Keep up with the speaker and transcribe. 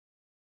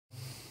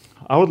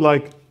I would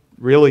like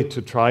really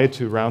to try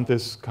to round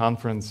this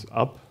conference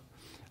up.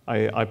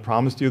 I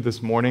promised you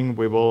this morning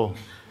we will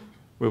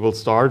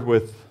start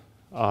with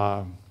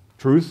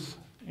truth,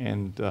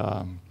 and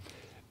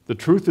the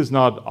truth is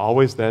not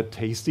always that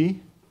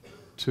tasty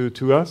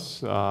to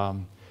us,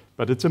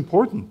 but it's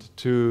important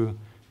to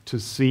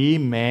see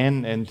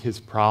man and his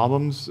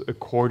problems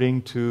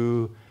according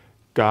to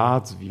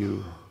God's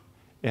view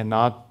and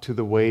not to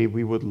the way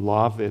we would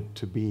love it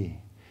to be.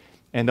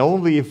 And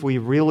only if we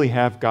really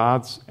have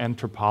God's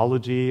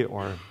anthropology,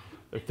 or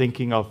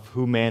thinking of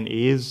who man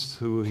is,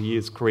 who he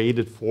is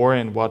created for,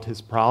 and what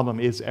his problem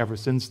is ever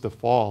since the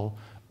fall,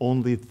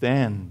 only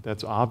then,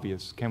 that's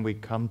obvious, can we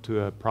come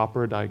to a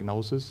proper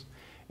diagnosis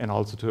and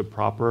also to a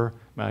proper,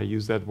 may I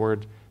use that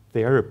word,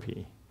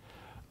 therapy.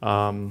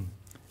 And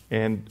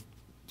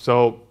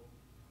so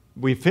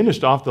we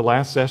finished off the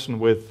last session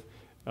with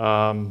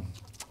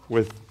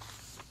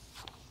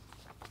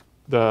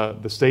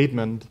the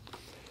statement,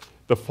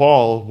 the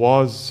fall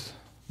was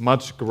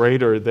much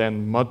greater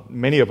than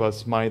many of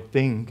us might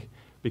think,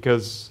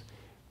 because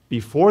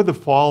before the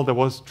fall there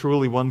was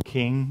truly one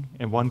king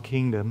and one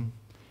kingdom,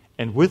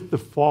 and with the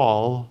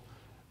fall,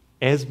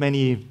 as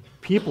many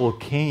people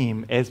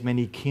came, as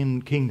many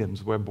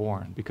kingdoms were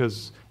born.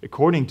 Because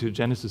according to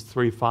Genesis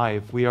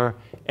 3:5, we are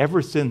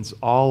ever since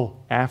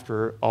all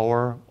after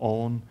our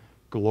own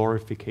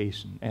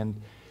glorification.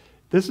 And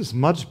this is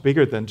much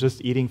bigger than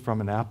just eating from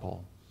an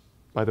apple.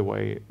 By the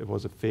way, it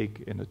was a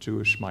fig in a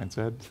Jewish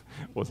mindset.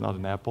 It was not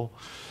an apple.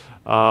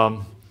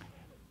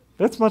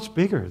 That's much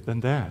bigger than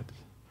that.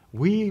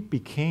 We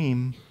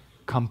became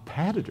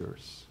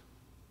competitors,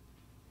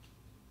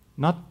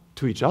 not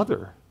to each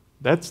other.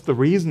 That's the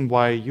reason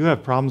why you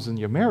have problems in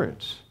your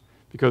marriage,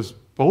 because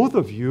both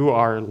of you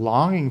are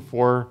longing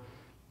for,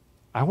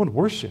 I want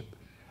worship.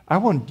 I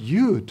want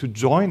you to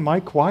join my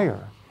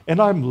choir, and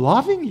I'm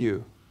loving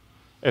you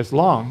as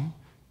long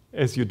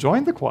as you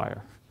join the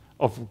choir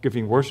of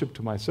giving worship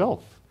to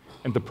myself.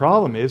 And the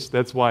problem is,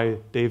 that's why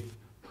Dave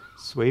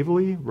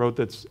Swavely wrote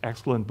that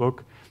excellent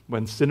book,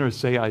 When Sinners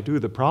Say I Do.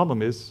 The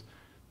problem is,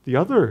 the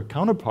other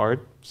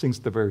counterpart sings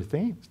the very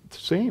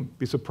same.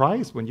 Be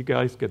surprised when you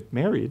guys get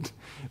married.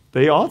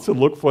 They also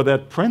look for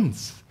that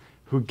prince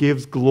who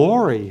gives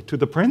glory to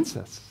the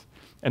princess.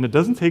 And it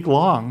doesn't take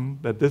long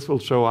that this will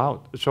show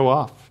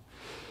off.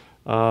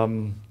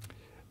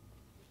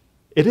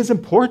 It is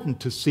important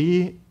to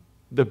see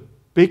the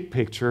big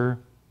picture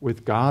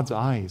with God's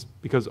eyes,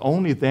 because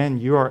only then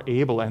you are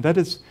able, and that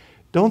is,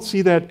 don't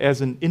see that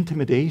as an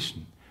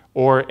intimidation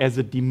or as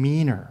a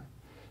demeanor,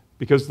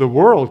 because the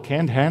world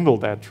can't handle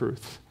that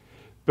truth.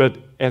 But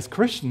as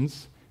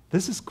Christians,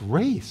 this is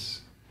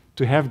grace,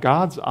 to have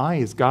God's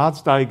eyes,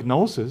 God's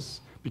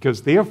diagnosis,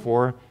 because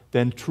therefore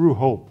then true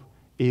hope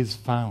is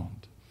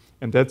found.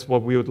 And that's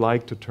what we would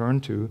like to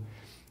turn to.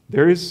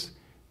 There's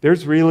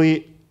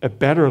really a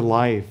better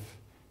life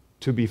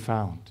to be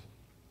found.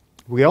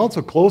 We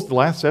also closed the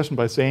last session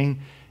by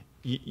saying,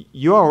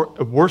 you are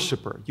a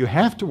worshiper. You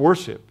have to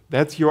worship.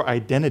 That's your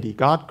identity.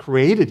 God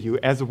created you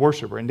as a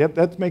worshiper, and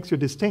that makes you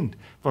distinct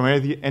from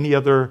any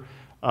other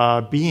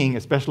being,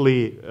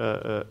 especially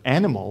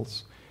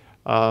animals.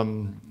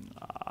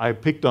 I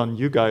picked on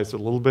you guys a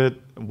little bit.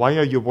 Why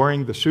are you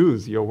wearing the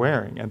shoes you're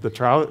wearing and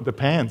the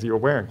pants you're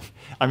wearing?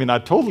 I mean, I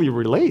totally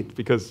relate,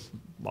 because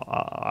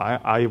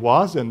I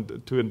was,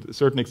 and to a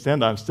certain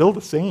extent, I'm still the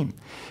same.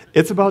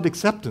 It's about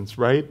acceptance,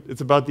 right?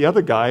 It's about the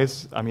other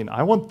guys. I mean,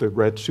 I want the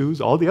red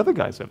shoes. All the other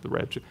guys have the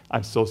red shoes.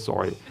 I'm so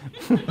sorry.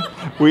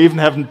 We even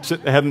haven't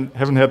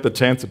had the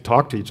chance to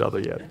talk to each other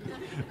yet.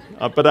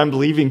 But I'm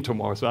leaving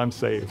tomorrow, so I'm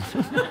safe.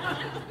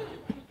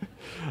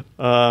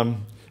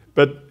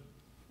 But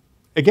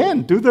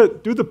again, do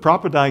the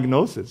proper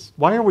diagnosis.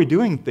 Why are we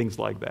doing things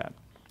like that?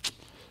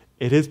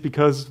 It is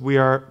because we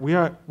are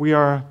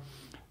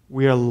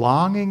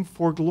longing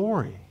for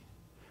glory.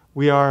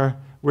 We're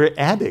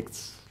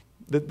addicts.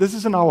 This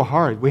is in our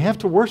heart. We have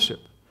to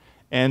worship.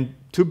 And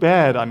too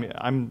bad, I mean,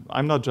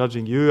 I'm not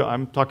judging you.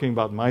 I'm talking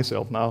about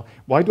myself now.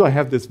 Why do I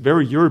have this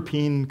very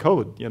European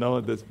coat?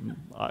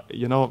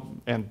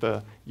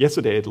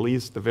 Yesterday at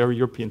least, the very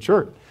European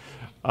shirt.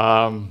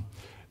 I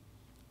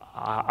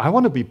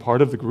want to be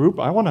part of the group.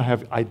 I want to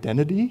have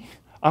identity.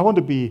 I want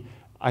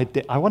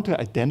to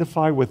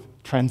identify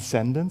with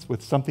transcendence,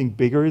 with something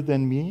bigger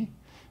than me.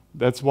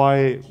 That's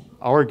why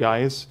our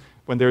guys,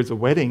 when there's a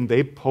wedding,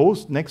 they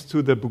post next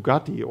to the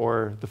Bugatti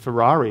or the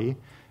Ferrari.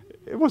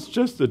 It was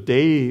just a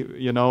day,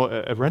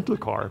 a rental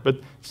car.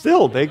 But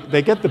still,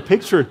 they get the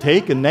picture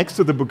taken next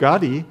to the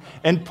Bugatti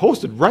and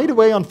post it right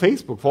away on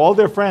Facebook for all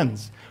their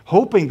friends,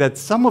 hoping that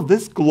some of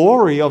this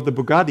glory of the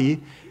Bugatti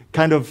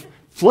kind of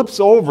flips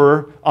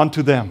over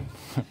onto them.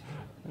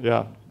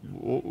 Yeah,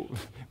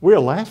 we're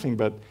laughing,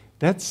 but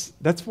that's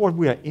what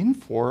we are in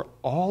for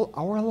all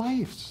our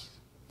lives.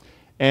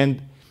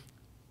 And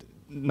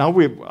now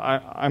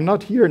I'm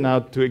not here now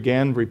to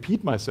again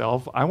repeat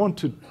myself. I want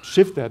to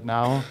shift that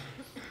now.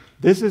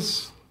 This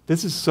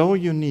is so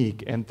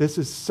unique, and this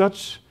is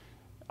such,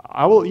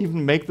 I will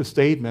even make the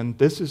statement,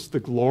 this is the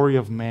glory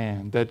of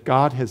man, that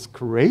God has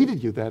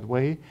created you that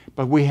way,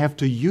 but we have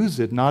to use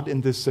it not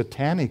in this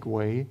satanic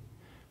way,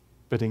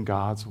 but in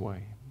God's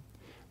way.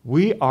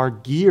 We are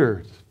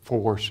geared for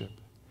worship,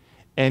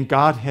 and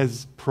God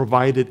has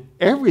provided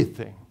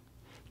everything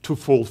to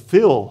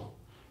fulfill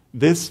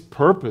this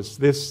purpose,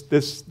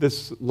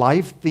 this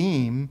life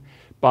theme,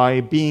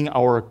 by being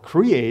our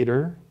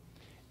creator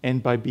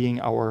and by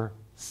being our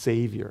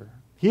savior.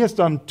 He has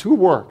done two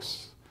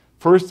works.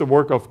 First, the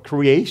work of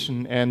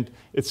creation, and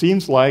it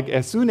seems like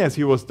as soon as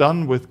he was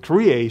done with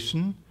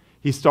creation,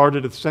 he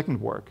started a second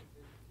work.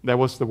 That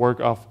was the work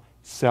of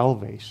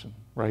salvation,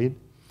 right?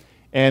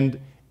 And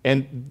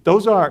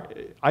those are,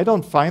 I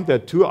don't find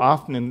that too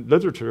often in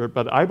literature,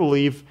 but I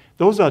believe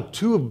those are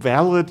two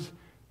valid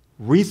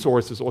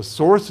resources or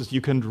sources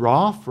you can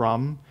draw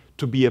from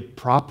to be a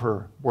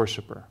proper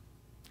worshiper.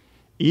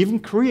 Even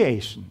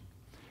creation.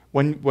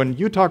 When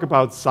you talk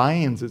about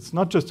science, it's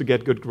not just to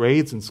get good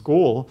grades in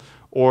school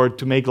or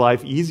to make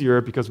life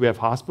easier because we have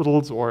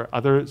hospitals or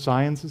other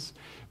sciences.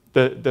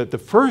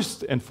 The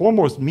first and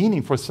foremost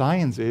meaning for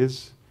science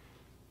is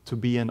to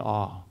be in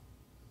awe.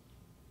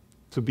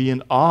 To be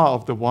in awe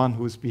of the one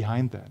who is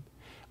behind that.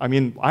 I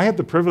mean, I had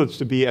the privilege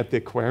to be at the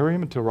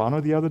aquarium in Toronto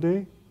the other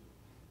day.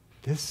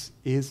 This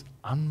is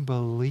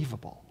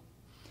unbelievable.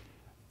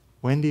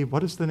 Wendy,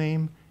 what is the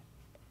name?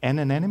 An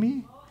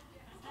anemone?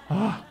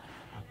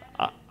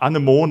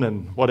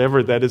 Anemonen,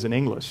 whatever that is in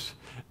English.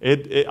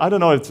 I don't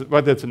know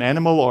whether it's an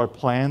animal or a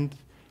plant,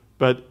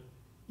 but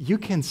you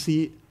can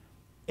see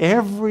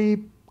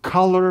every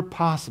color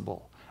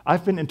possible.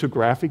 I've been into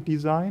graphic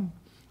design.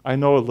 I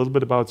know a little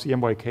bit about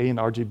CMYK and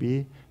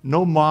RGB.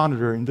 No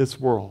monitor in this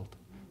world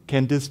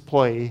can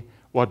display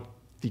what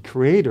the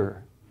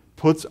Creator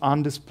puts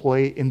on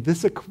display in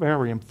this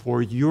aquarium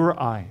for your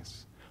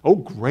eyes. Oh,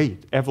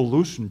 great.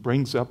 Evolution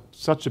brings up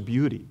such a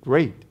beauty.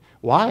 Great.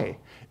 Why?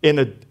 In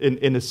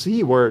a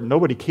sea where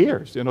nobody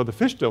cares. You know, the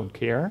fish don't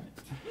care.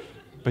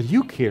 But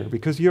you care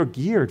because you're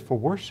geared for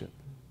worship.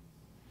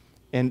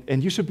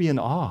 And you should be in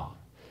awe.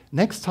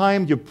 Next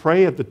time you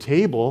pray at the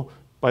table,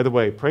 by the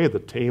way, pray at the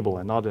table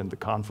and not in the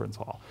conference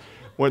hall.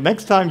 Well,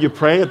 next time you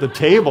pray at the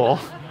table,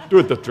 do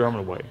it the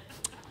German way.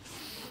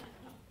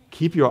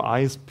 Keep your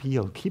eyes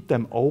peeled. Keep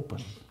them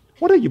open.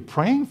 What are you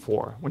praying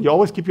for when you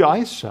always keep your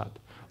eyes shut?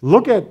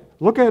 Look at,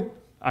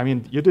 I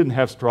mean, you didn't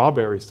have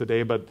strawberries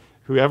today, but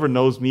whoever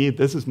knows me,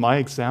 this is my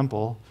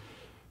example.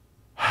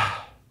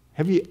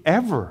 Have you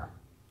ever,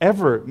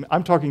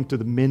 I'm talking to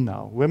the men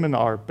now. Women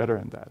are better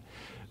than that.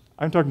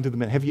 I'm talking to the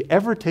men. Have you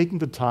ever taken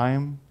the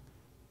time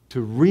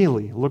to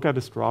really look at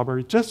a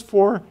strawberry just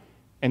for,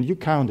 and you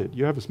count it,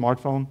 you have a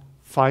smartphone,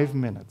 5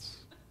 minutes.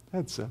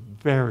 That's a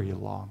very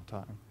long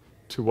time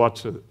to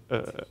watch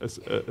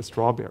a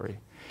strawberry.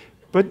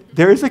 But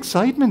there is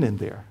excitement in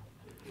there.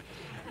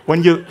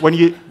 When you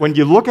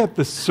look at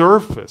the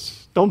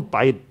surface, don't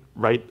bite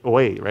right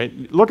away,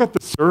 right? Look at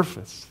the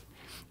surface.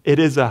 It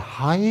is a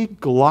high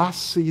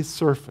glossy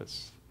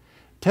surface.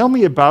 Tell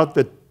me about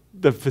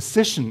the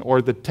physician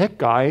or the tech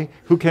guy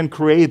who can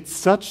create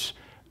such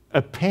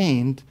a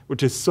paint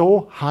which is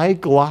so high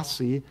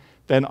glossy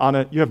than on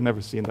a, you have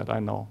never seen that, I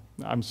know.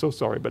 I'm so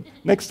sorry, but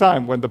next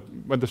time when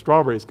the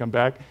strawberries come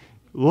back,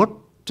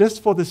 look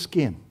just for the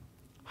skin,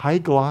 high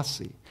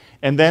glossy.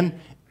 And then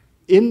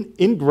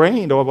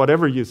ingrained, or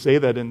whatever you say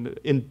that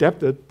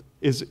indebted,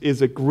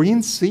 is a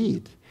green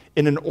seed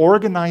in an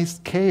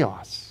organized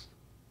chaos.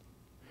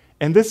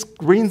 And this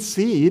green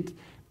seed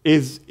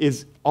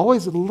is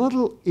always a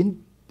little,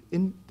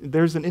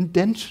 there's an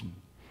indentation.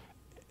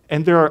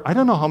 And there are, I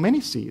don't know how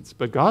many seeds,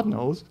 but God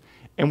knows.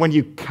 And when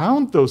you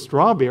count those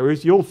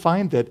strawberries, you'll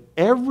find that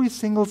every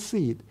single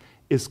seed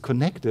is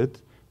connected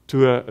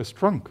to a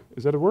strunk.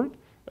 Is that a word?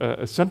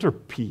 A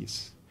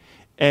centerpiece.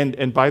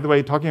 And by the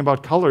way, talking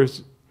about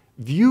colors,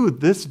 view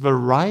this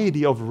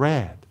variety of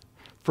red,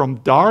 from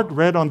dark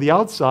red on the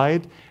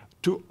outside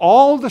to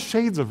all the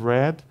shades of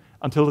red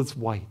until it's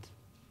white.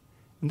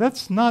 And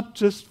that's not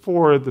just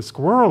for the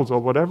squirrels or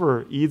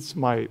whatever eats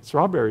my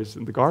strawberries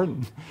in the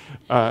garden.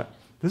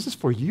 This is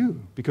for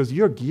you, because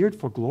you're geared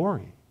for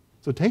glory.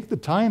 So take the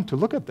time to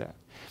look at that.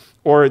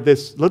 Or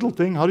this little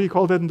thing, how do you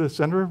call that in the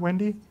center,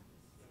 Wendy?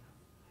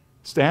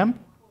 Stamp?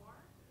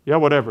 Yeah,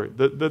 whatever.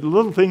 The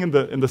little thing in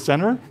the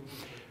center.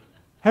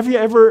 Have you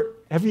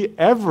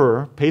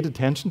ever paid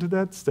attention to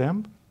that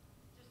stamp?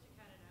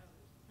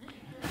 Just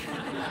to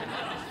cut it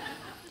out.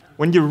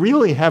 When you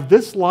really have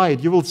this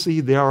light, you will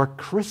see there are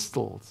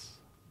crystals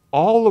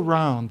all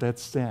around that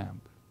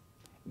stamp.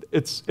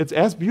 It's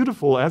as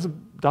beautiful as a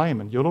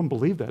diamond. You don't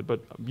believe that, but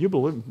you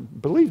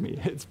believe me.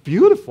 It's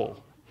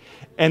beautiful.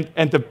 And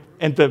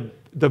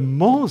the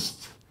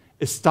most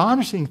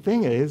astonishing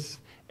thing is,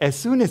 as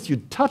soon as you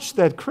touch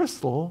that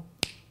crystal,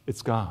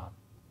 it's gone,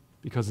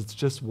 because it's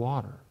just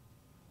water.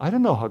 I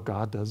don't know how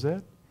God does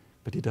that,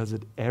 but He does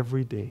it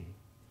every day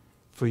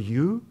for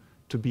you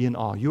to be in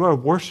awe. You are a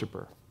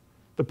worshiper.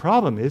 The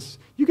problem is,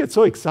 you get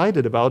so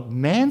excited about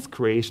man's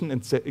creation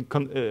in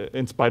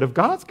spite of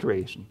God's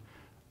creation.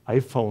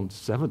 iPhone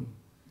 7.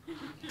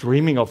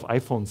 dreaming of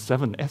iPhone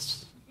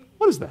 7S.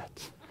 What is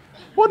that?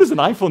 What is an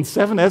iPhone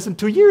 7S in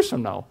 2 years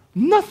from now?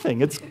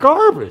 Nothing. It's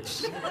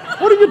garbage.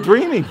 What are you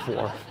dreaming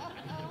for?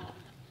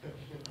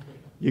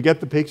 You get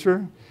the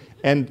picture?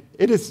 And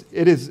it is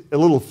a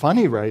little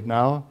funny right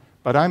now,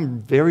 but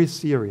I'm very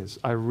serious.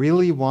 I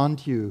really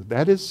want you.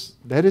 That is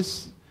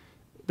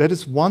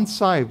one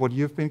side, what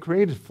you've been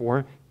created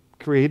for.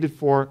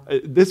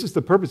 This is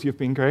the purpose you've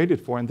been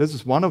created for, and this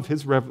is one of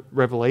his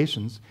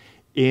revelations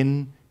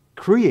in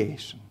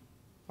creation.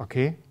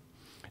 Okay?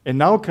 And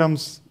now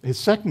comes his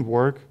second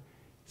work,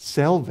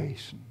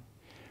 salvation.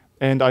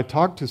 And I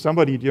talked to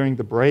somebody during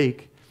the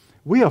break.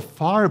 We are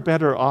far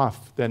better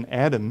off than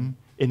Adam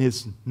in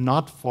his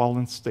not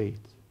fallen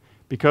state.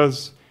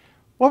 Because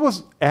what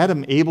was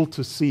Adam able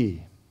to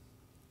see?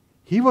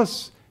 He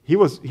was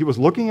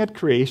looking at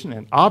creation,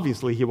 and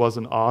obviously he was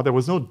in awe. There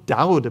was no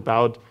doubt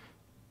about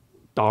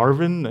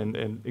Darwin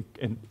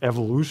and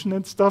evolution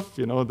and stuff.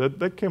 You know,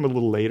 that came a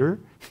little later.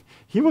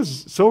 It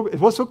was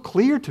so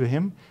clear to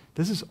him,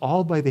 this is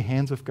all by the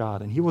hands of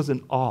God. And he was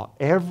in awe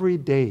every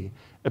day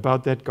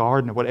about that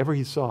garden or whatever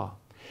he saw.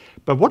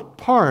 But what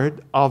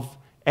part of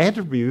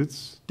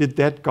attributes did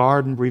that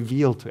garden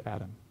reveal to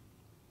Adam?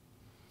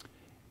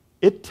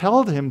 It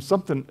told him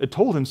something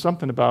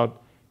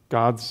about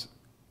God's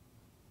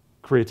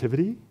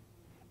creativity,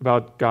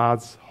 about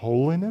God's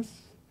holiness,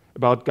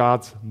 about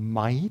God's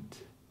might,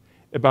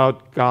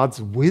 about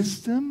God's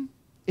wisdom,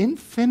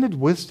 infinite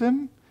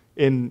wisdom.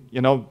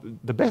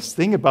 The best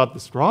thing about the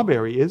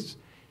strawberry is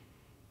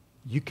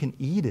you can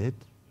eat it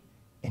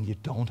and you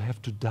don't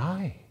have to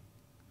die.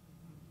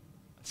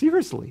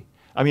 Seriously.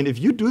 I mean, if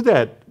you do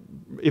that,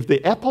 if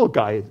the apple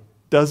guy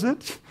does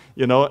it,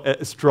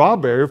 a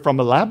strawberry from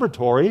a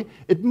laboratory,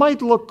 it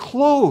might look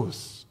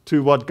close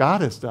to what God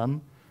has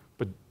done,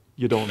 but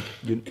you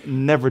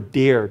never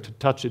dare to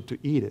touch it to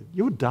eat it.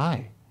 You would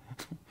die.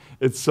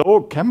 It's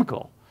so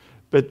chemical.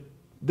 But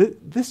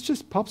this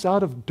just pops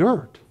out of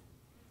dirt.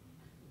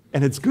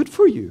 And it's good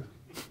for you.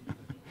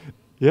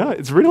 Yeah,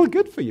 it's really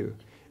good for you.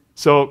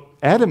 So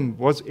Adam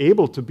was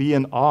able to be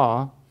in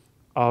awe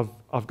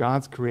of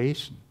God's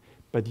creation.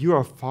 But you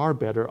are far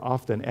better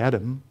off than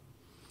Adam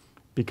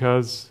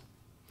because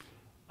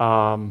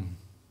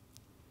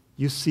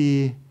you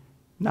see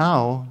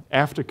now,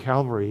 after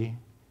Calvary,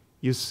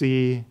 you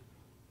see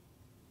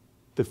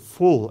the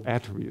full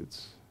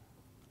attributes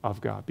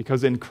of God.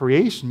 Because in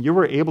creation, you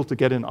were able to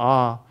get in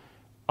awe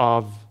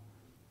of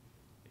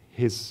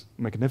His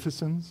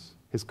magnificence,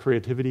 His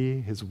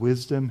creativity, His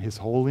wisdom, His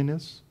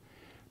holiness.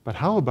 But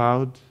how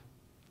about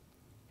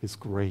His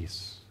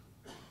grace?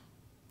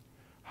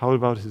 How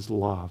about His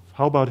love?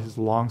 How about His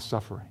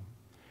long-suffering?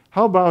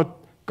 How about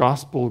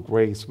gospel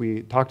grace?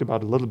 We talked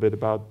about a little bit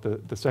about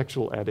the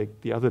sexual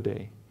addict the other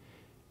day.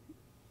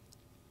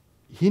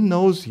 He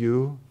knows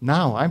you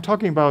now. I'm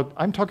talking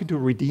to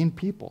redeemed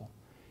people.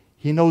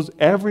 He knows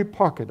every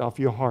pocket of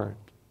your heart.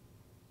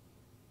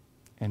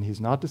 And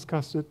He's not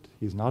disgusted.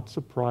 He's not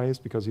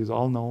surprised because He's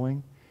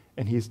all-knowing.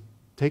 And He's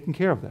taken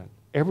care of that,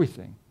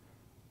 everything,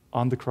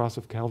 on the cross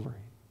of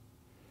Calvary.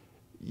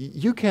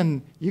 You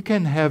can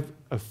have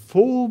a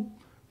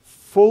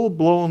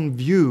full-blown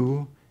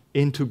view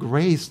into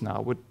grace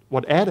now,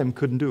 what Adam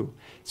couldn't do.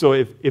 So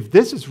if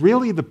this is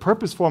really the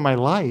purpose for my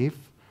life,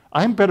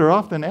 I'm better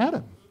off than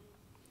Adam.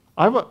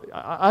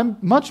 I'm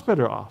much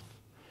better off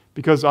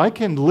because I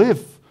can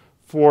live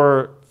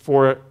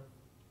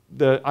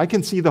I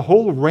can see the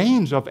whole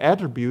range of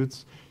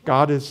attributes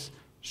God is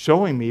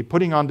showing me,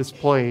 putting on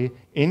display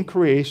in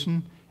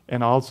creation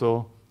and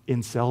also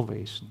in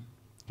salvation.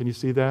 Can you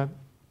see that?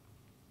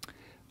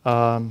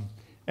 And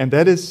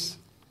that is,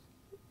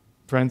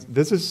 friends,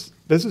 this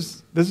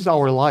is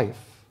our life.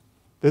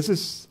 This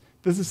is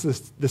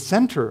the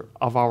center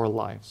of our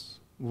lives.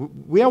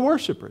 We are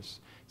worshipers.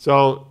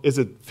 So is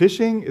it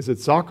fishing? Is it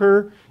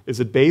soccer?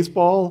 Is it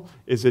baseball?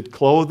 Is it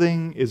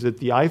clothing? Is it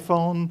the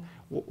iPhone?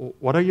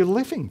 What are you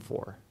living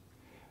for?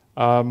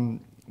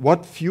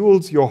 What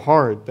fuels your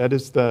heart? That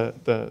is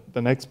the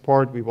next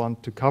part we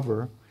want to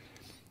cover.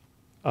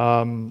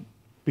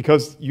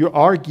 Because you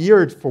are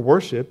geared for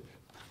worship.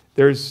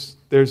 There's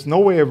no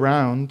way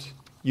around.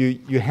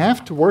 You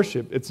have to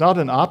worship. It's not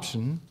an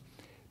option.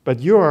 But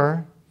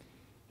you're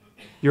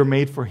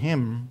made for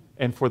Him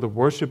and for the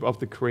worship of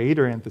the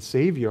Creator and the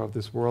Savior of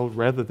this world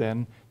rather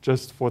than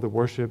just for the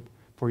worship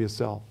for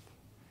yourself.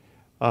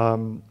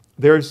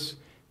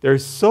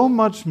 There's so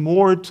much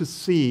more to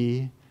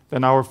see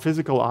than our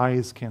physical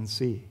eyes can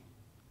see,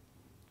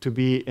 to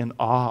be in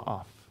awe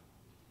of.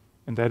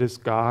 And that is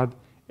God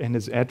and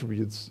His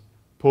attributes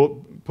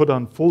put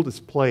on full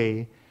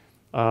display,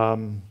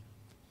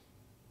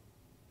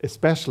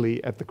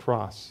 especially at the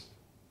cross.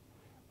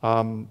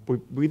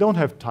 We don't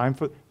have time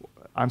for...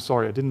 I'm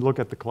sorry, I didn't look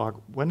at the clock.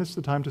 When is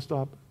the time to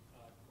stop?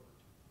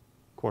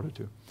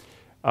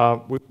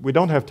 1:45. We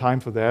don't have time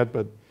for that,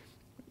 but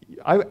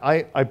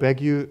I beg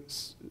you,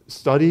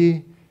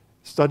 study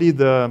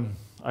the...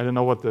 I don't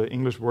know what the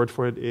English word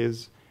for it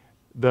is.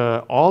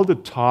 All the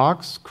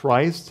talks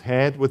Christ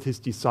had with His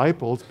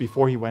disciples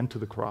before He went to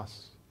the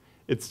cross.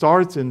 It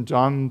starts in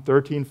John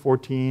 13,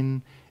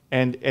 14,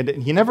 and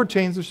he never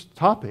changes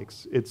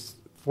topics. It's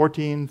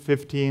 14,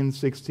 15,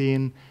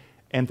 16,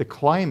 and the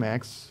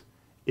climax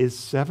is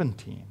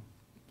 17.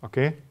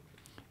 Okay?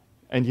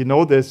 And you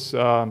know this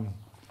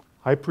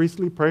high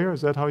priestly prayer,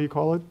 is that how you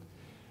call it?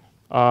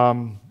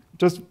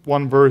 Just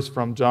one verse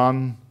from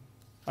John.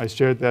 I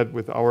shared that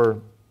with our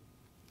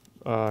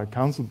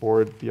council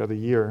board the other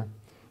year.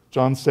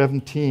 John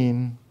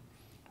 17,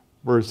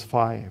 verse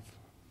 5.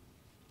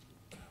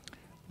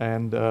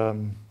 And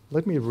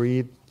let me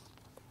read.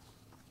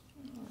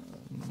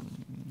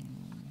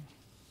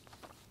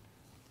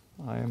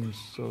 I am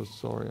so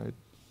sorry.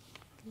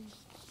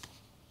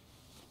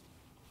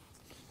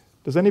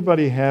 Does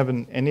anybody have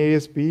an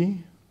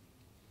NASB?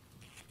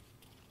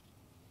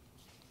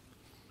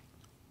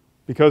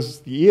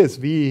 Because the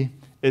ESV,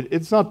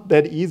 it's not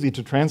that easy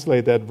to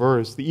translate that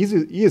verse. The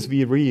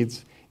ESV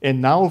reads, "And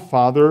now,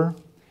 Father,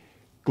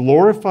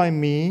 glorify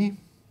me,"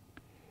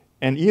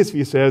 and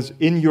ESV says,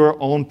 "in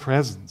your own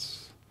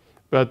presence."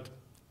 But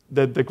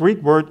the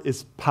Greek word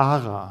is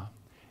para.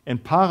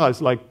 And para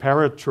is like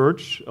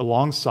para-church,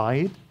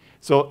 alongside.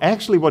 So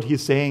actually what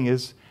he's saying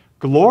is,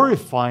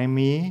 glorify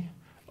me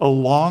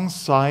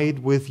alongside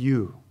with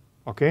you.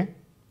 Okay?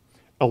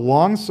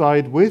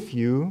 Alongside with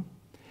you,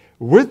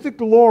 with the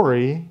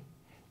glory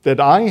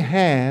that I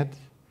had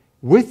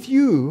with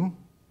you,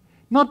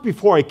 not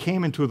before I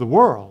came into the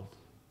world,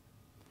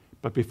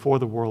 but before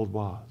the world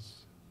was.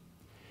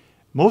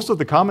 Most of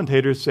the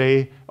commentators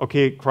say,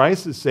 okay,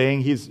 Christ is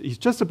saying he's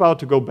just about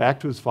to go back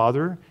to his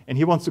Father, and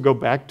he wants to go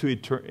back to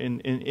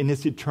in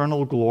his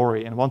eternal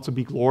glory and wants to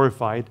be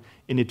glorified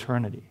in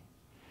eternity.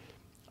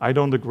 I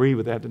don't agree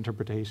with that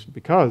interpretation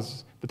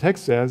because the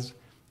text says,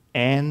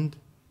 "and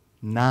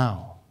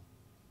now."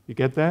 You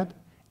get that?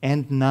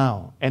 And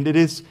now. And it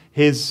is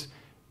his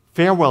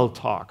farewell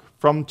talk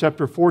from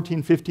chapter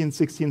 14, 15,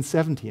 16,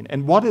 17.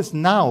 And what is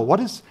now?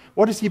 What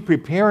is he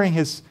preparing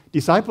his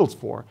disciples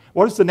for?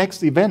 What is the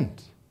next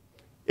event?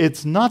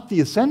 It's not the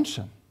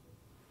ascension.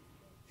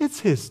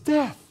 It's his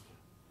death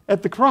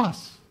at the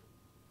cross.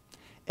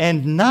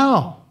 "And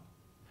now,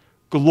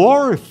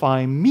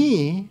 glorify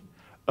me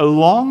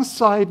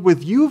alongside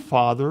with you,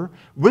 Father,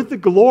 with the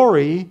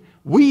glory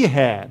we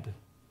had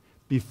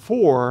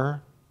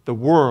before the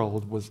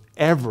world was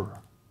ever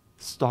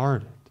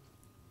started."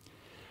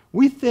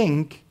 We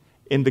think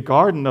in the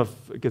Garden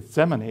of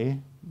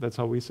Gethsemane, that's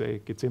how we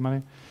say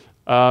Gethsemane,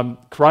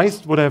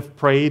 Christ would have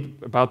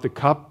prayed about the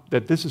cup,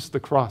 that this is the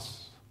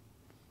cross.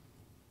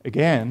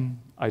 Again,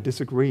 I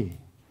disagree.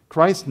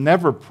 Christ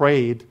never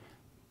prayed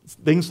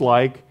things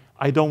like,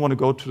 "I don't want to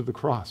go to the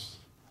cross."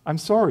 I'm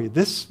sorry,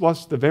 this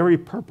was the very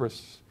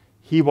purpose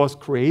he was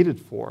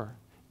created for,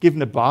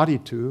 given a body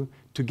to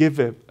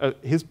give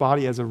his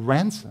body as a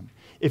ransom.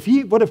 If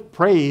he would have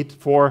prayed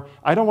for,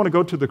 "I don't want to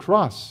go to the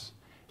cross,"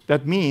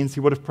 that means he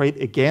would have prayed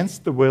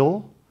against the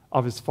will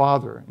of his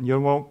Father. And you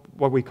know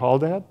what we call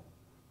that?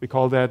 We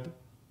call that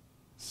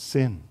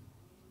sin.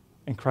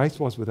 And Christ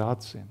was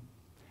without sin.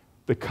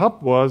 The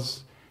cup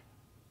was,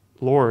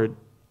 "Lord,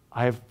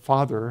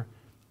 Father,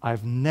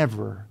 I've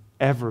never,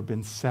 ever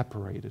been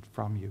separated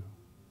from you.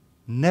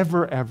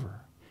 Never, ever.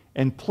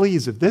 And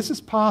please, if this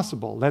is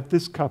possible, let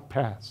this cup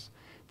pass,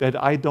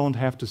 that I don't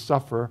have to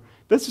suffer."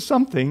 This is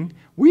something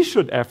we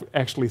should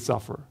actually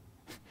suffer.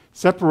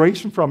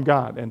 Separation from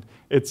God. And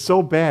it's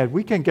so bad.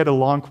 We can get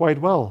along quite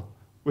well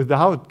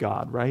without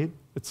God, right?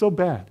 It's so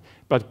bad.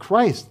 But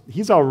Christ,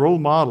 he's our role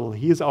model.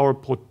 He is our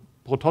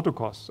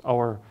prototokos,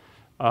 our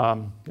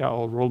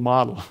role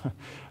model.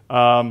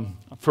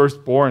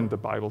 Firstborn, the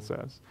Bible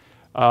says.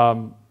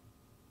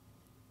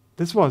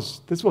 This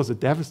was a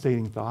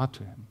devastating thought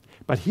to him.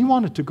 But he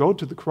wanted to go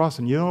to the cross,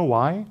 and you know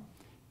why?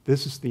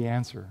 This is the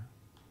answer.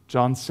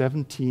 John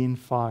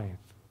 17:5.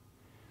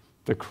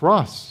 The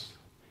cross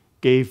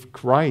gave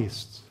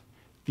Christ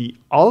the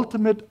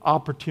ultimate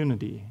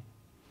opportunity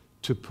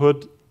to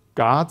put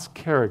God's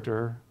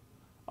character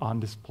on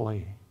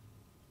display.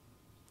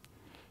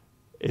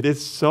 It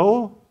is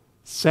so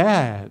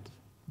sad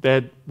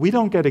that we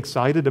don't get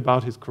excited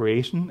about his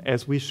creation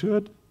as we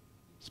should,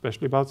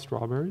 especially about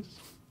strawberries.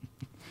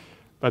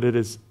 But it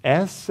is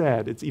as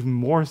sad, it's even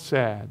more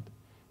sad,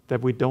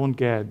 that we don't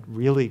get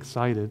really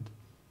excited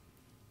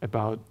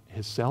about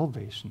his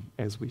salvation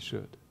as we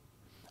should.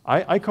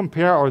 I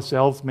compare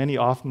ourselves many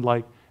often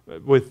like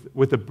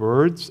with the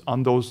birds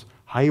on those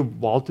high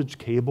voltage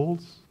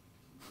cables.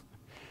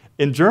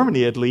 In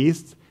Germany, at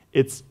least,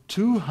 it's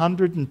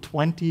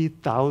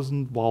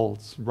 220,000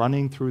 volts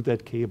running through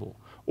that cable.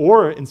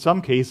 Or in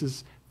some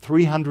cases,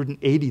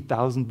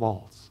 380,000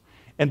 volts.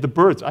 And the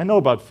birds, I know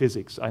about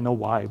physics, I know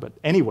why, but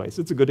anyways,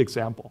 it's a good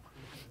example.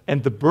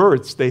 And the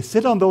birds, they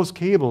sit on those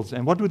cables,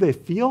 and what do they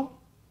feel?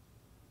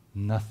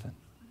 Nothing.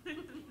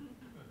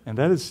 And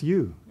that is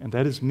you, and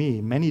that is me,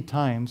 many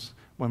times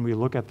when we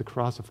look at the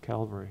cross of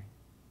Calvary.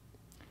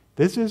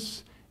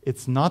 It's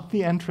not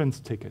the entrance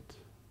ticket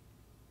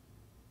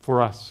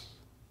for us.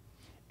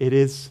 It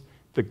is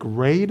the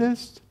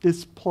greatest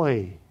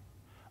display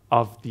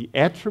of the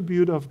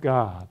attribute of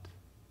God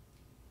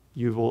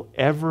you will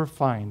ever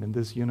find in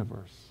this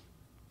universe.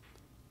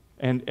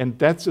 And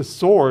that's a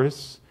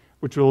source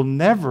which will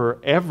never,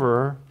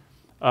 ever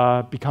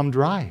become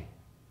dry.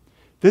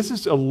 This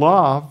is a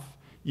love,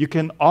 you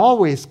can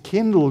always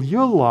kindle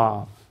your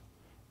love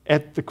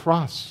at the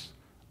cross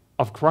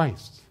of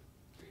Christ.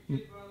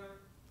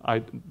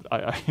 I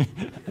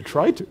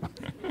try to.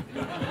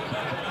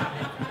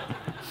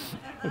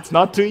 It's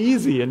not too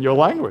easy in your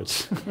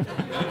language.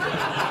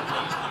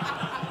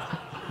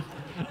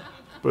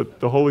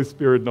 But the Holy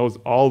Spirit knows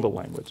all the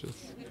languages.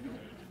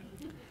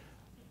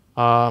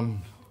 I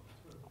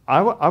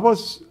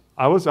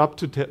was up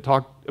to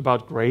talk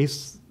about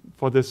grace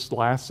for this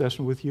last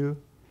session with you,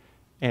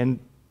 and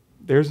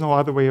there's no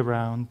other way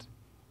around.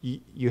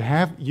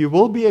 You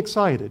will be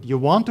excited. You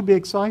want to be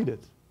excited,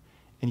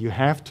 and you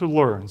have to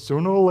learn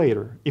sooner or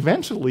later.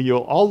 Eventually, you'll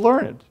all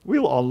learn it.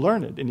 We'll all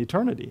learn it in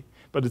eternity.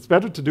 But it's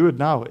better to do it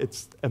now.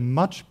 It's a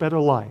much better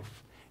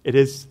life.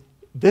 This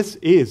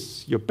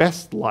is your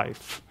best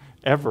life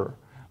ever.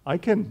 I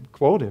can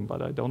quote him,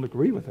 but I don't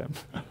agree with him.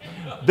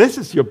 This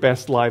is your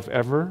best life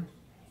ever,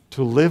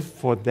 to live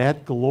for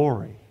that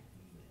glory.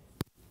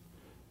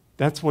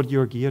 That's what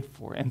you're geared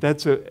for, and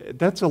that's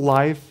a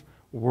life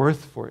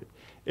worth for it.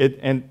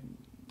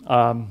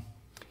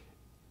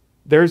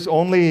 There's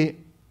only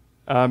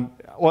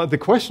the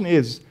question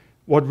is,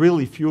 what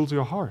really fuels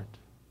your heart?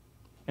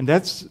 And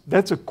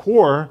that's a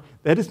core.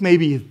 That is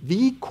maybe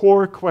the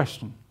core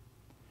question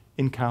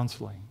in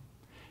counseling.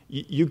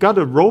 You got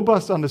a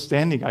robust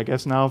understanding, I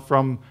guess, now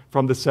from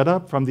the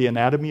setup, from the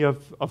anatomy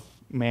of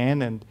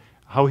man and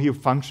how he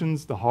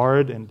functions, the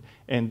heart,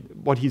 and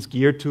what he's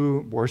geared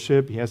to,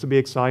 worship. He has to be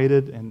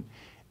excited.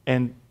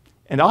 And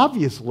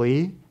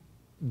obviously,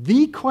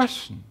 the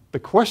question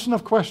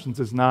of questions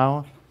is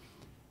now,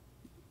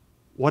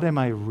 what am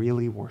I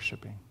really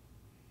worshiping?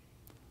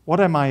 What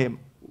am I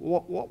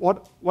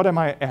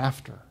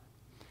after?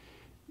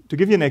 To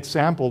give you an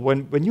example,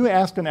 when you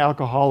ask an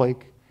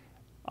alcoholic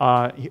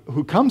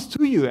who comes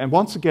to you and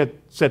wants to get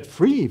set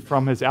free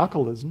from his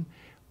alcoholism,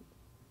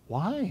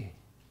 why?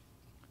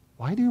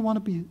 Why do you want to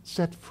be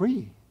set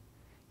free?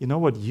 You know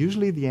what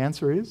usually the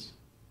answer is?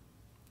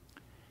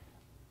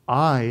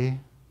 I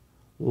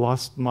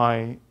lost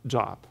my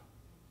job.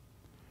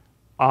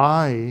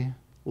 I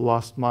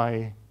lost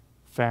my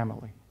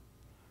family.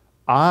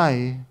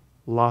 I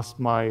lost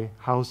my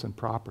house and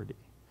property.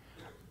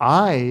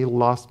 I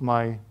lost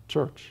my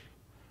church.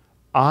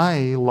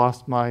 I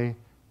lost my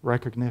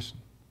recognition.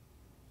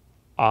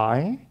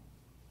 I.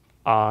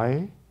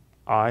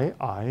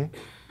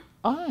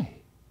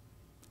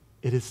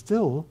 It is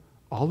still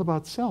all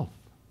about self.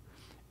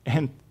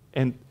 And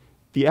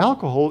the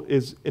alcohol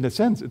is, in a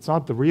sense, it's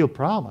not the real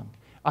problem.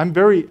 I'm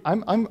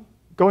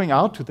going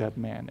out to that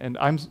man, and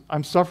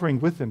I'm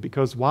suffering with him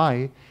because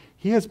why?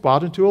 He has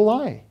bought into a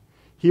lie.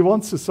 He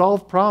wants to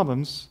solve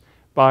problems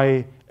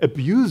by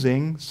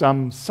abusing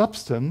some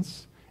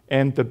substance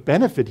and the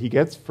benefit he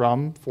gets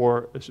from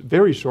for a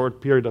very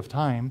short period of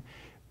time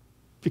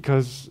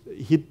because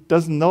he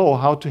doesn't know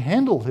how to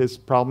handle his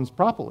problems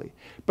properly.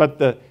 But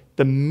the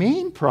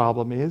main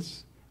problem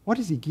is, what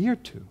is he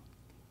geared to?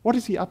 What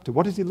is he up to?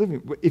 What is he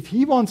living? If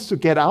he wants to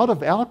get out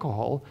of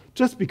alcohol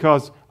just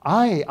because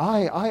I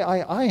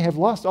have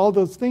lost all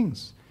those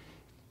things,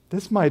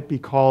 this might be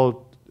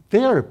called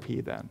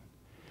therapy then.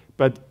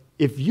 But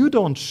if you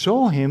don't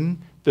show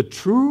him the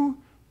true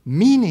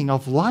meaning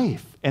of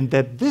life and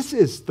that this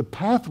is the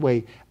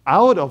pathway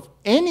out of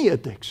any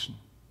addiction,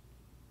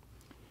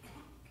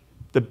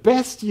 the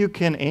best you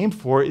can aim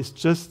for is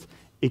just,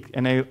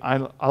 and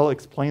I'll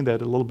explain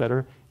that a little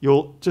better,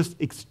 you'll just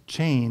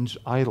exchange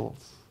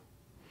idols.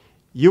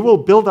 You will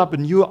build up a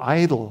new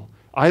idol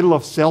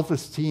of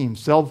self-esteem,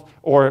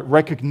 or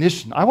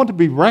recognition. I want to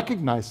be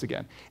recognized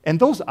again. And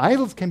those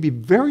idols can be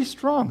very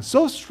strong,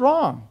 so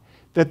strong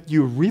that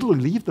you really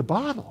leave the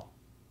bottle.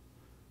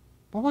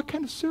 But what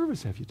kind of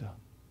service have you done?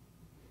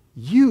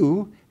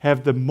 You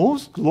have the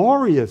most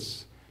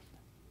glorious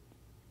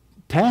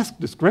task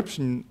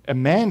description a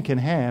man can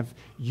have.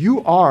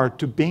 You are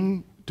to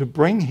bring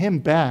him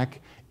back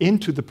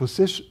into the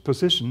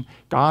position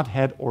God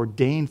had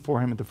ordained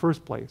for him in the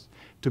first place,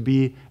 to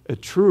be a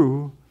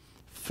true,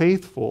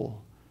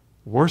 faithful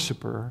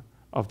worshiper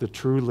of the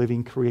true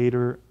living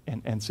creator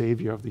and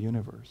savior of the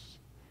universe.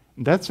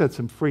 And that sets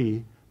him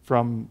free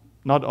from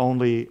not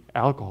only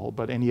alcohol,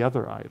 but any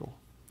other idol.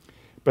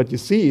 But you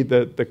see,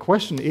 the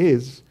question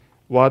is,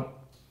 what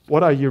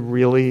are you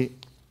really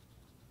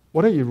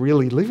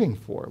living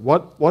for?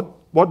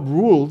 What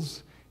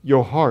rules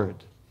your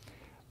heart?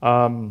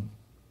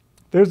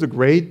 There's a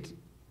great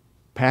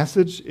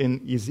passage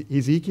in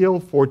Ezekiel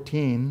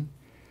 14.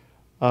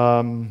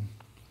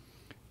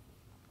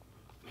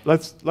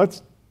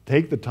 Let's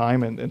take the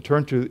time and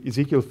turn to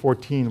Ezekiel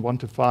 14,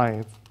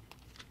 1-5.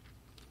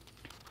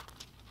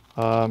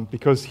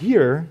 Because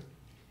here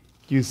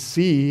you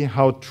see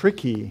how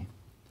tricky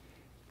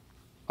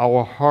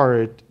our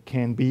heart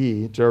can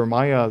be.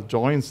 Jeremiah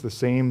joins the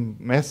same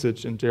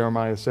message in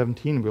Jeremiah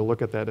 17. We'll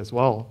look at that as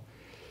well.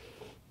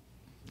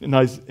 In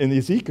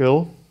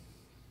Ezekiel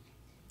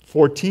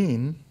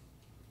 14,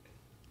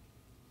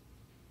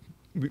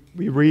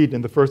 we read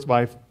in the first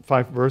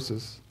five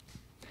verses,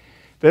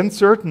 "Then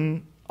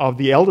certain of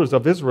the elders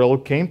of Israel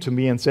came to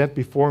me and sat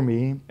before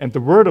me, and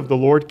the word of the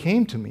Lord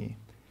came to me,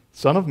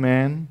 Son of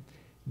man,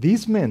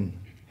 these men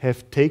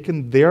have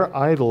taken their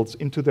idols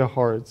into their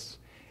hearts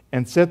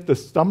and set the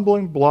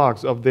stumbling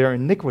blocks of their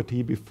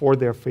iniquity before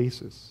their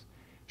faces.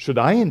 Should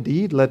I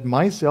indeed let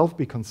myself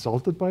be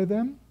consulted by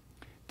them?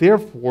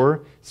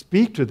 Therefore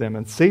speak to them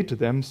and say to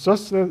them,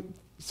 Thus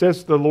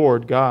says the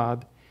Lord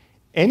God,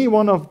 any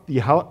one of the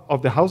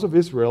house of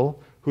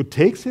Israel who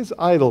takes his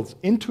idols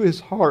into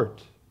his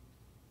heart,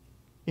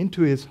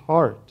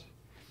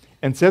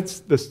 and sets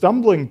the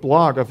stumbling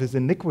block of his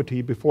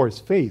iniquity before his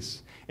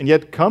face, and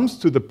yet comes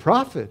to the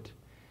prophet,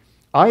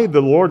 I,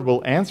 the Lord,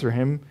 will answer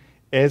him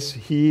as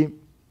he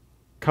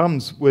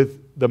comes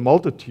with the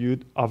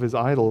multitude of his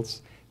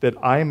idols, that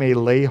I may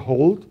lay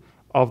hold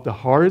of the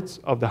hearts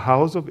of the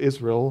house of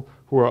Israel,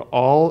 who are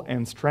all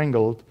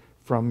estrangled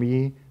from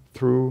me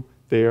through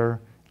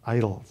their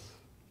idols."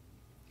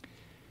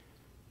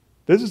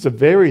 This is a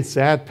very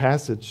sad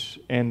passage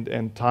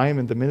and time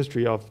in the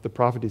ministry of the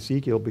prophet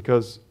Ezekiel,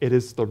 because it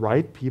is the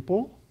right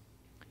people,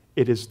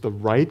 it is the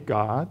right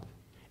God,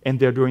 and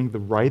they're doing the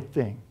right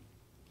thing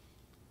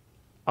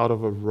out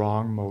of a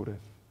wrong motive.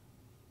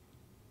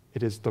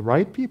 It is the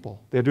right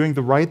people. They're doing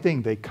the right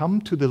thing. They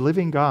come to the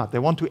living God. They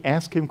want to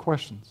ask him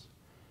questions,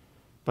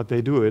 but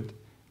they do it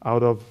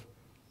out of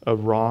a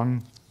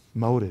wrong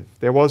motive.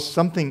 There was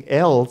something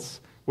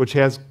else which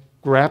has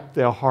grabbed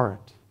their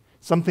heart.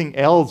 Something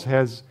else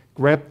has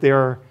grabbed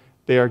their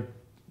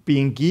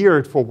being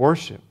geared for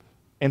worship.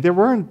 And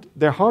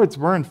their hearts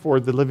weren't for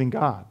the living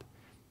God.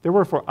 They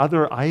were for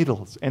other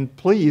idols. And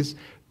please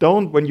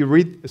don't, when you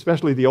read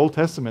especially the Old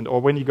Testament,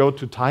 or when you go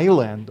to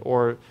Thailand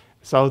or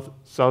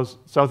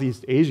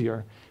Southeast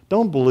Asia,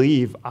 don't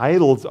believe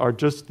idols are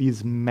just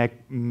these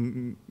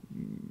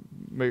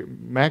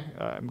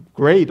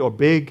great or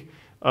big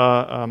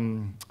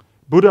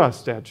Buddha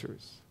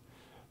statues.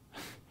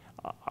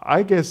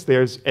 I guess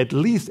there's at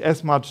least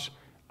as much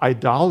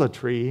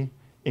idolatry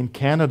in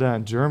Canada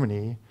and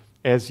Germany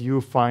as you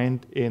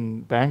find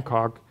in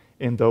Bangkok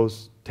in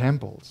those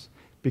temples.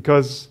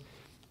 Because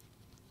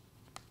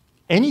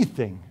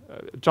anything,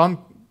 Johannes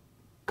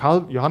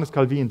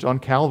Calvin, John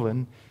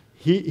Calvin,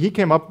 he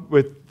came up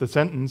with the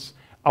sentence,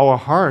 our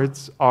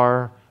hearts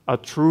are a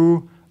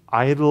true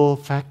idol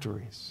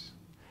factories.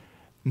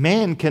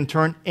 Man can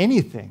turn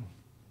anything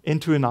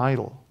into an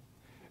idol.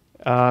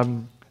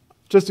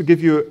 Just to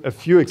give you a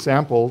few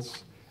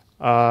examples,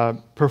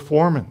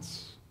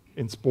 performance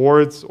in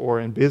sports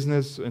or in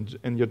business and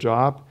in your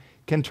job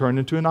can turn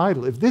into an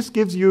idol. If this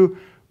gives you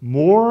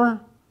more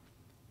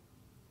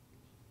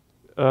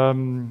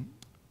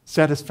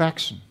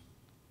satisfaction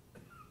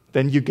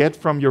than you get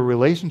from your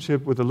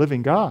relationship with the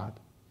living God,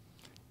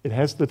 it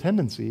has the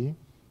tendency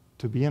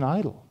to be an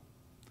idol.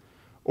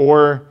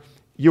 Or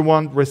you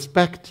want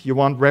respect, you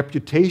want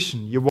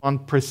reputation, you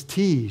want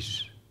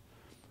prestige.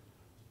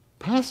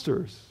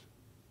 Pastors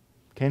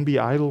can be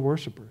idol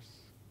worshipers.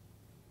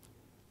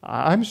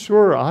 I'm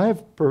sure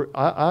I've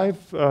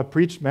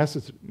preached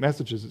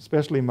messages,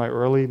 especially in my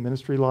early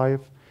ministry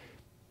life.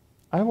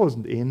 I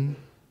wasn't in,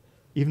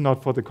 even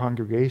not for the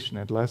congregation,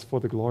 at least for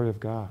the glory of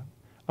God.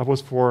 I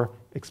was for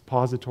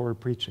expository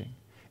preaching.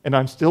 And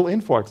I'm still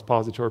in for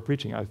expository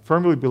preaching. I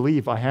firmly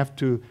believe I have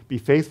to be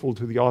faithful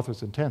to the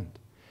author's intent.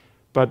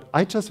 But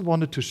I just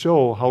wanted to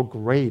show how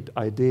great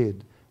I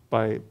did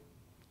by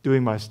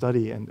doing my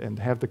study and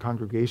have the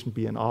congregation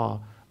be in awe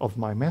of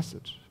my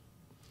message.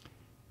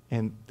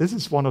 And this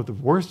is one of the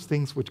worst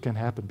things which can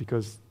happen,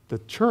 because the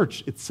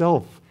church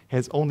itself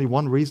has only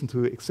one reason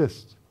to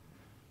exist,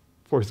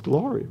 for his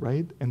glory,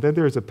 right? And then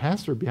there's a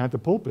pastor behind the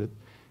pulpit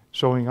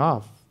showing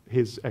off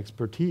his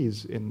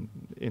expertise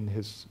in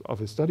his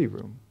study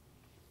room.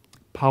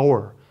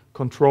 Power,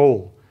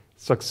 control,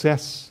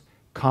 success,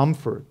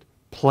 comfort,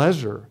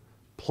 pleasure.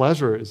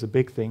 Pleasure is a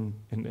big thing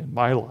in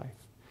my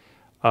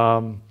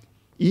life.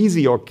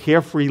 Easy or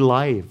carefree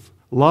life,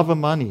 love of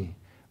money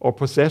or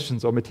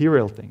possessions or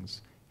material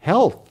things.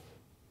 Health,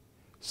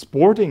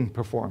 sporting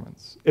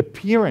performance,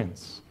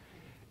 appearance,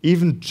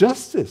 even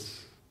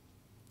justice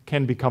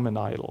can become an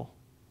idol.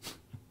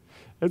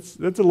 That's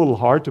a little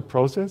hard to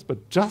process,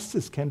 but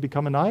justice can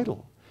become an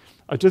idol.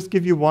 I'll just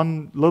give you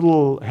one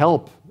little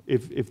help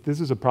if this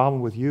is a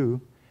problem with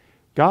you.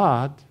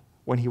 God,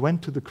 when he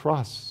went to the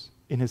cross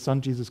in his Son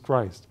Jesus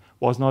Christ,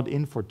 was not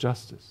in for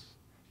justice.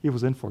 He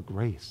was in for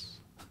grace.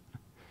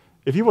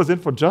 If he was in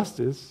for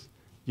justice,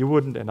 you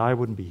wouldn't and I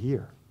wouldn't be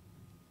here.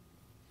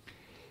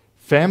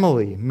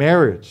 Family,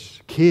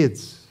 marriage,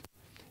 kids,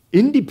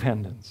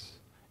 independence,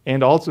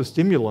 and also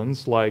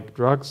stimulants like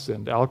drugs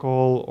and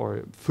alcohol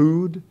or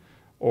food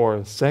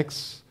or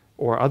sex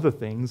or other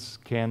things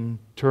can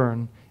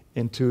turn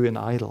into an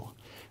idol.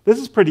 This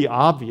is pretty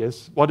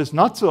obvious. What is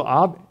not so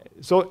obvious,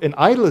 so an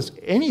idol is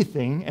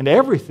anything and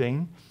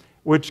everything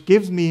which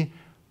gives me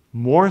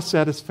more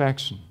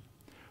satisfaction,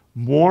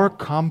 more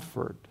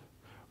comfort,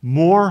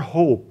 more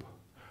hope,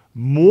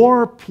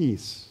 more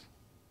peace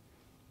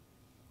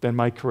than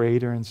my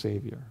Creator and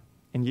Savior.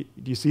 And do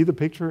you see the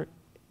picture?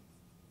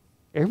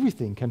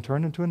 Everything can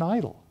turn into an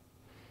idol.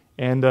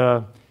 And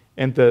the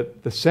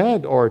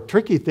sad or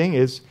tricky thing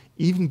is,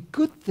 even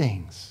good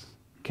things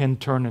can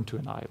turn into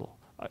an idol.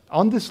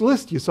 On this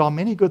list, you saw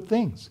many good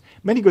things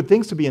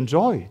to be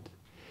enjoyed.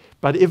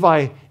 But if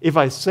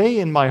I say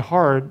in my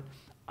heart,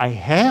 I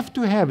have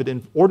to have it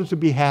in order to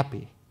be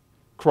happy,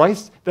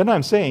 Christ, then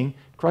I'm saying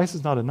Christ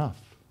is not enough.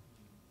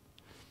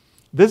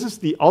 This is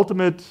the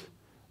ultimate,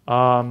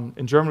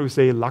 in German we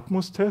say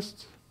Lackmus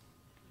test,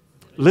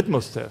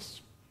 litmus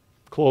test.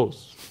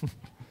 Close.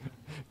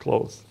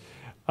 Close.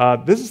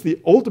 This is the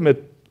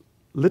ultimate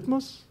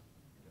litmus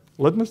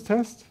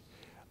test.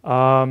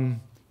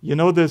 You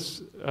know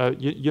this.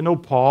 You know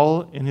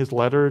Paul in his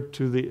letter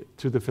to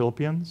the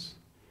Philippians.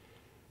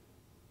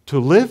 To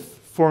live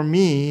for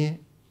me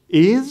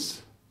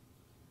is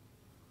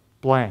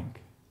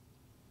blank.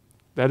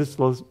 That is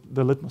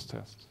the litmus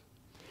test.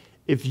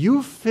 If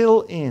you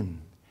fill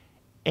in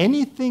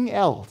anything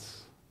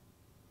else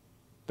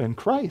than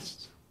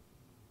Christ,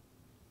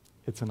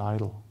 it's an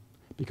idol,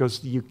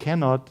 because you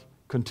cannot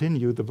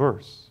continue the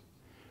verse.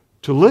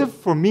 To live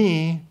for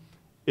me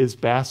is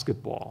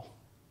basketball.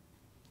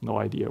 No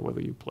idea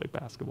whether you play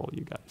basketball,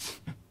 you guys.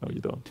 No,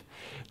 you don't.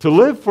 To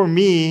live for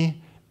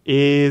me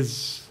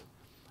is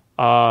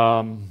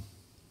a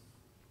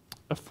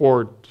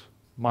Ford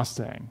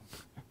Mustang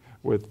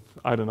with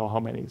I don't know how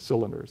many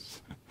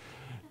cylinders.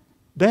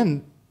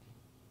 Then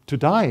to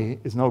die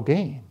is no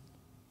gain.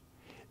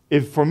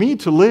 If for me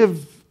to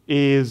live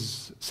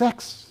is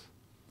sex,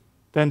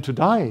 then to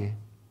die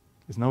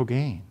is no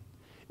gain.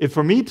 If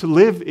for me to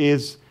live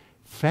is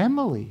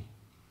family,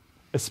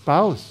 a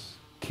spouse,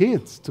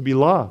 kids to be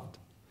loved,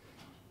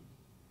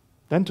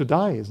 then to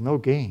die is no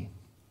gain.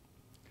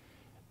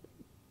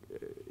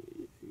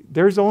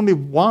 There's only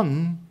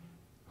one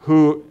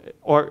who,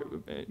 or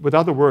with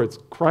other words,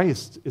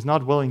 Christ is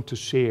not willing to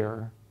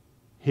share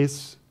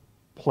his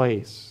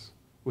place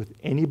with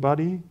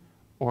anybody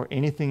or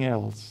anything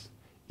else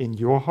in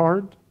your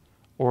heart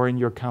or in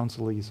your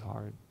counselee's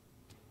heart.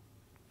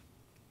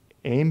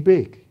 Aim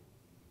big,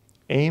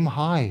 aim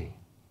high.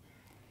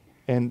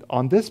 And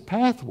on this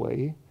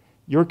pathway,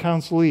 your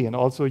counselee and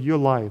also your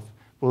life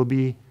will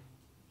be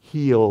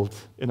healed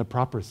in a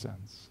proper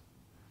sense.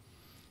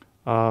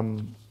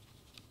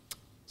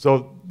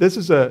 So this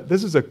is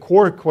a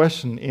core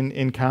question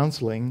in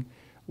counseling.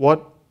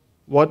 What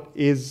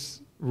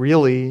is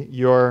really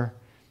your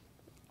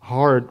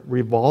heart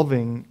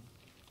revolving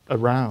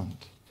around?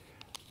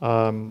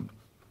 And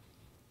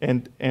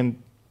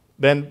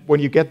then when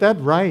you get that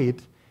right,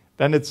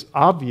 then it's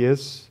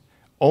obvious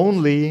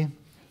only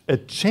a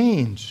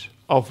change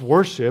of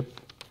worship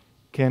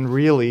can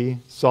really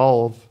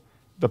solve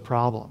the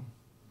problem.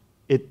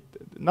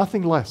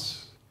 Nothing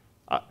less.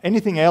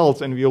 Anything else,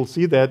 and you'll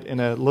see that in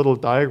a little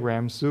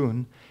diagram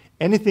soon,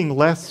 anything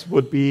less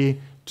would be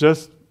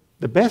just,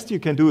 the best you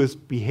can do is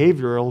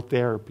behavioral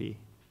therapy.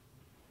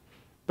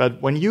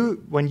 But when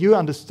you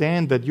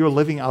understand that you're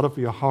living out of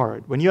your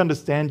heart, when you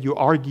understand you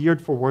are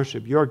geared for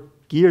worship, you're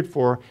geared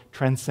for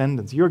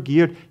transcendence,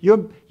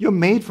 you're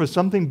made for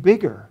something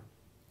bigger.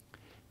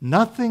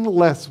 Nothing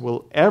less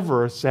will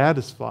ever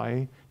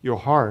satisfy your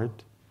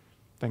heart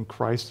than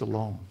Christ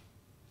alone.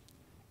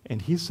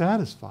 And He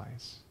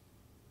satisfies.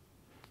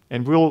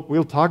 And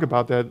we'll talk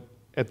about that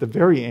at the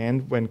very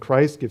end when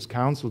Christ gives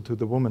counsel to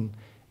the woman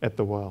at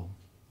the well.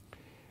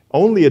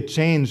 Only a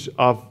change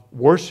of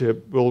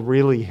worship will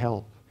really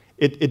help.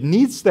 It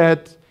needs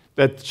that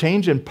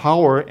change in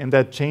power and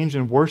that change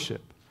in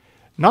worship.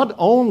 Not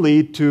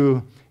only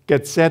to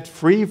get set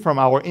free from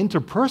our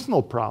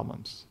interpersonal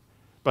problems,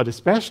 but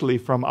especially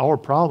from our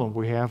problem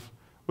we have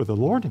with the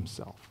Lord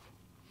Himself.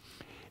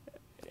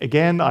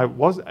 Again, I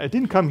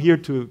didn't come here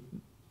to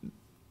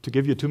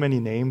give you too many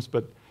names,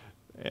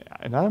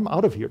 and I'm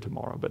out of here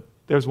tomorrow, but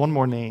there's one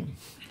more name.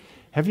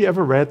 Have you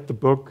ever read the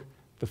book,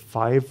 The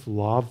 5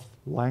 Love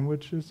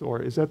Languages,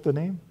 or is that the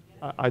name?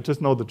 I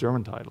just know the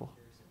German title.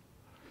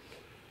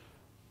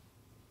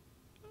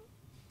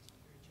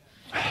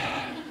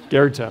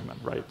 Gary Chapman,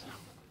 right.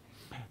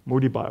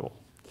 Moody Bible.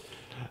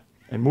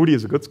 And Moody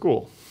is a good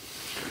school,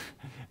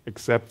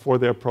 except for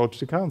their approach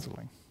to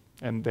counseling.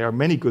 And there are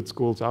many good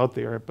schools out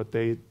there, but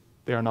they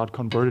are not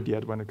converted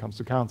yet when it comes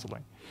to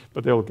counseling.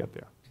 But they will get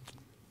there.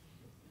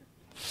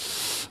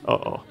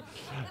 Uh-oh,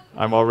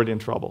 I'm already in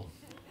trouble.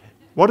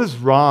 What is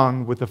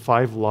wrong with the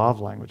 5 love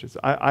languages?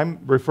 I'm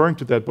referring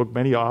to that book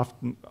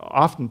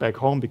often back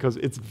home because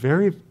it's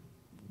very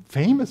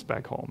famous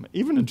back home,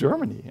 even in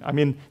Germany. I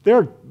mean, there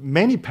are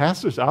many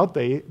pastors out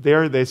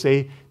there, they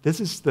say, this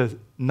is the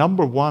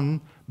number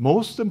one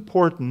most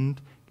important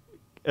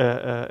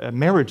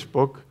marriage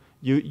book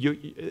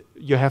you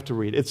have to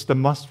read. It's the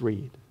must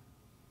read,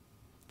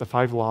 the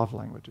 5 love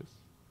languages.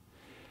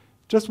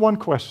 Just one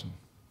question.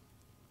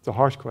 It's a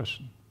harsh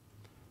question.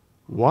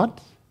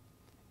 What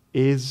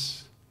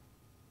is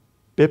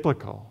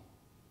biblical?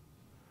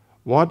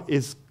 What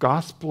is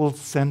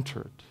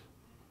gospel-centered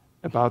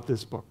about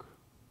this book?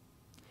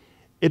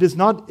 It is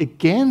not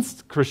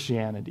against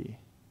Christianity.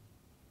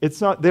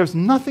 There's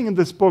nothing in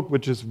this book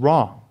which is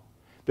wrong.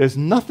 There's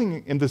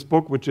nothing in this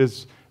book which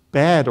is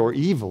bad or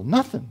evil.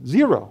 Nothing.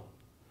 Zero.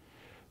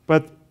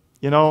 But,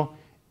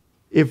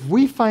 if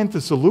we find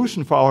the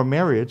solution for our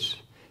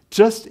marriage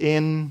just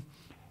in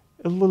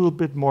a little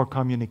bit more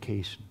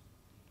communication,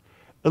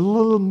 a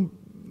little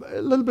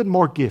bit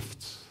more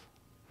gifts,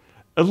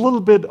 a little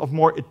bit of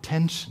more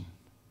attention,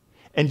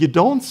 and you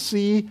don't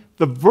see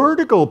the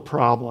vertical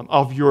problem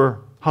of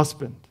your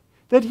husband,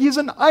 that he's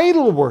an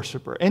idol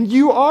worshiper, and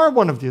you are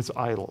one of his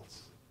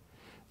idols,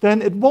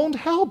 then it won't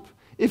help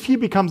if he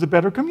becomes a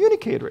better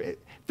communicator.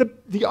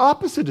 The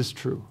opposite is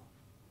true.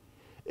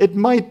 It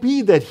might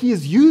be that he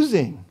is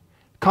using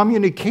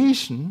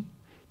communication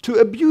to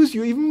abuse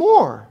you even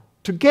more,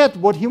 to get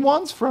what he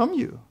wants from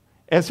you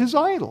as his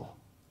idol.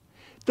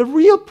 The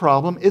real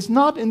problem is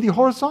not in the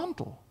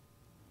horizontal.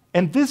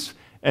 And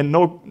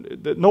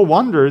no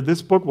wonder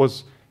this book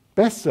was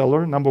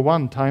bestseller,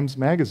 #1 Times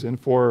Magazine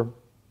for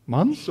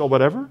months or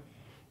whatever.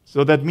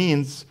 So that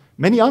means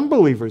many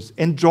unbelievers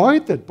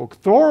enjoyed that book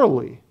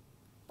thoroughly,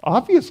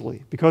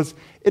 obviously, because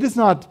it is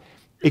not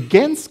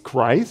against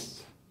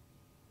Christ,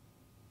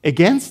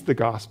 against the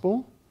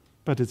gospel,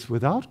 but it's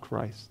without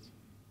Christ.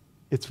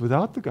 It's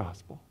without the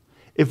gospel.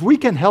 If we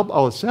can help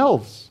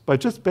ourselves by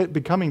just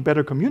becoming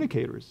better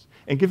communicators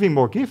and giving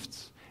more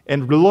gifts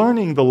and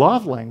learning the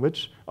love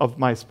language of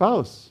my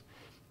spouse,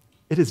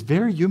 it is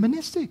very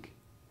humanistic.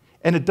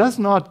 And it does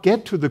not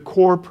get to the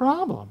core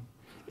problem.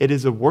 It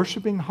is a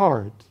worshiping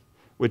heart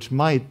which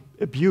might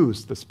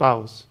abuse the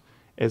spouse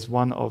as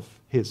one of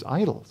his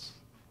idols.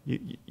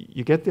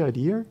 You get the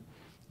idea?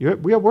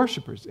 We are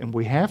worshipers, and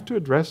we have to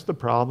address the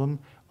problem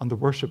on the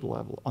worship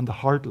level, on the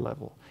heart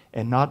level,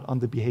 and not on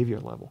the behavior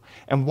level.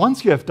 And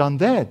once you have done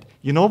that,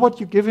 you know what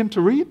you give him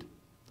to read?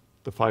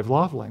 The 5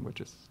 love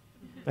languages.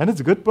 And it's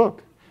a good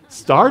book.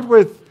 Start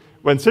with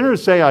When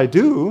Sinners Say I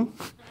Do,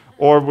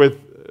 or with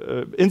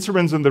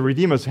Instruments in the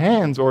Redeemer's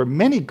Hands, or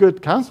many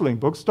good counseling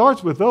books.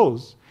 Starts with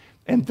those.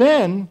 And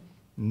then,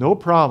 no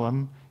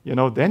problem,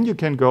 then you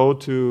can go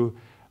to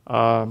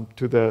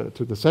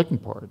the second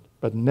part.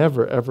 But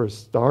never, ever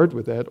start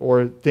with that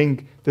or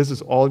think this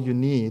is all you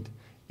need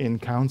in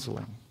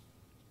counseling.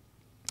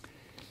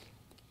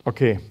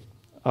 Okay,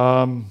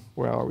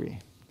 where are we?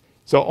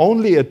 So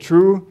only a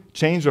true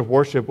change of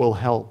worship will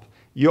help.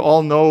 You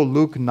all know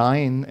Luke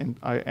 9, and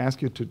I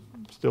ask you to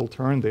still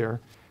turn there.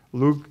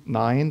 Luke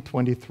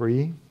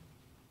 9:23.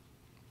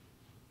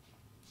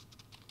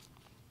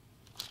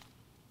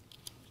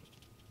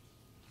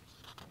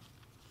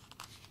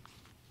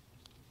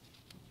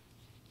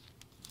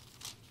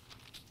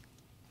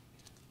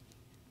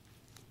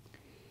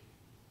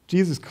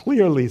 Jesus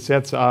clearly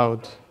sets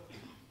out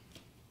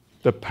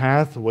the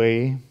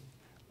pathway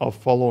of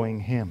following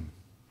him,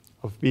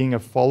 of being a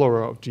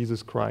follower of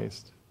Jesus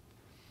Christ.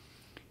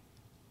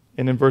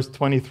 And in verse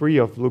 23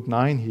 of Luke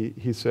 9,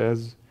 he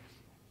says,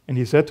 "And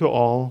he said to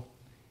all,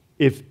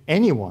 if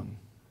anyone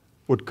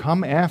would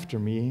come after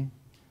me,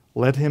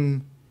 let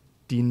him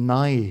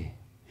deny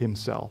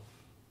himself.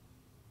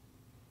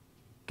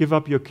 Give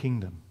up your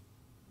kingdom.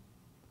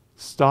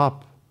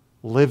 Stop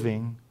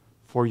living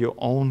for your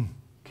own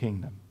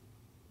kingdom.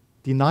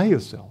 Deny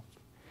yourself.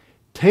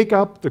 Take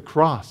up the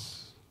cross."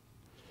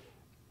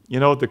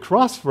 The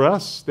cross for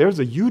us, there's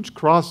a huge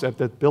cross at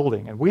that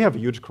building, and we have a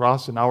huge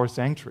cross in our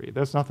sanctuary.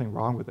 There's nothing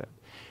wrong with it.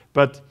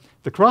 But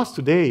the cross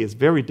today is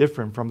very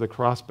different from the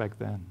cross back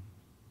then.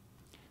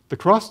 The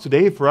cross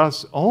today for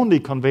us only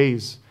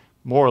conveys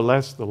more or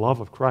less the love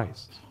of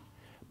Christ.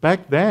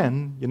 Back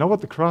then, you know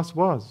what the cross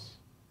was?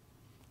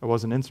 It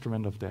was an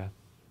instrument of death.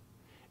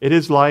 It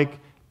is like,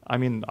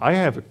 I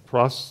have a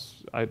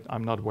cross.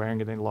 I'm not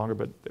wearing it any longer,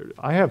 but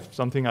I have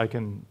something I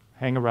can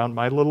hang around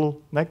my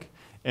little neck,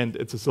 and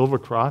it's a silver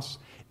cross.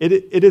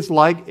 It is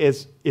like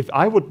as if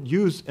I would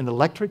use an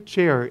electric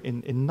chair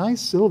in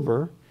nice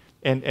silver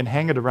and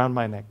hang it around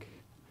my neck.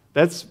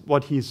 That's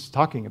what he's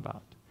talking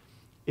about.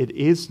 It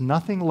is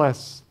nothing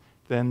less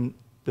than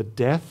the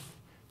death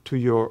to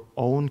your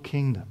own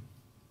kingdom.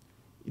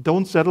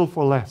 Don't settle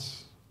for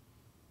less.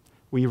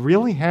 We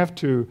really have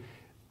to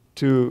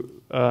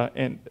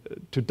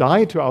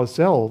die to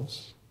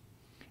ourselves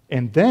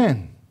and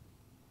then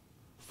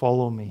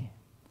follow me.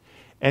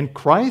 And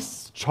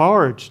Christ's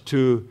charge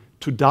to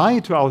die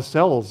to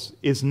ourselves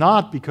is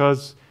not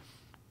because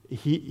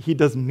he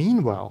doesn't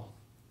mean well.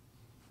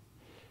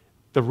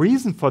 The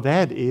reason for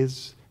that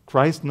is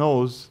Christ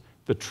knows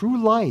the true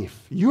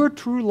life, your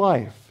true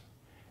life,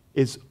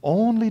 is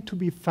only to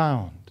be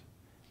found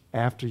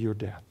after your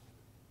death.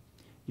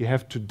 You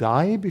have to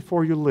die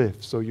before you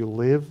live, so you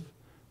live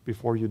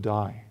before you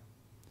die.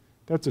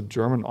 That's a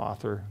German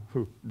author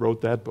who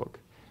wrote that book.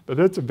 But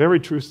that's a very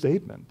true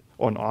statement,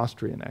 or an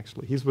Austrian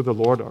actually. He's with the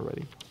Lord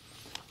already.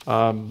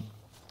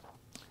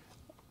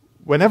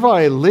 Whenever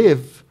I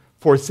live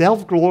for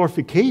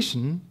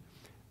self-glorification,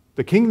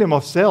 the kingdom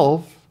of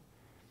self,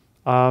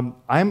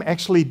 I'm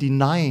actually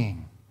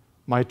denying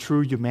my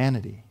true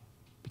humanity,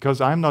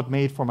 because I'm not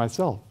made for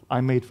myself.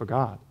 I'm made for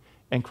God.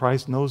 And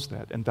Christ knows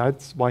that. And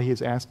that's why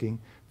he's asking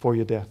for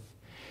your death.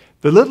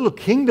 The little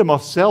kingdom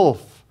of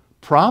self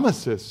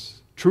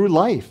promises true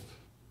life,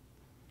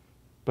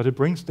 but it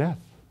brings death.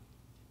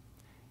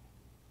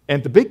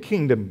 And the big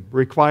kingdom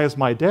requires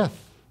my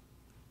death,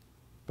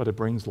 but it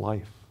brings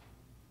life.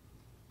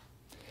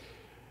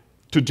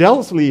 To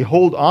jealously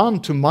hold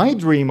on to my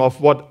dream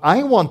of what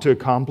I want to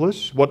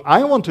accomplish, what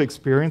I want to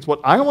experience, what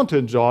I want to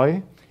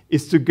enjoy,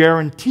 is to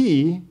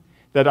guarantee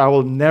that I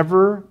will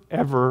never,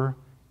 ever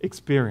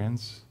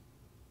experience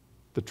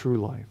the true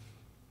life.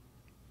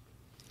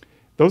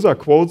 Those are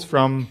quotes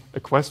from A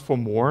Quest for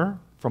More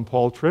from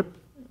Paul Tripp.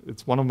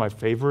 It's one of my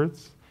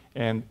favorites,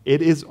 and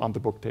it is on the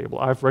book table.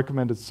 I've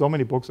recommended so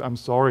many books. I'm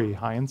sorry,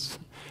 Heinz.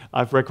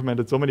 I've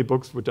recommended so many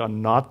books which are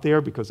not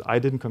there because I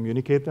didn't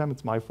communicate them.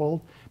 It's my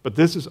fault. But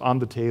this is on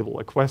the table,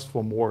 A Quest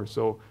for More.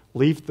 So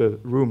leave the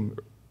room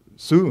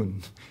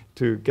soon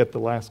to get the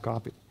last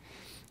copy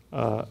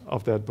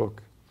of that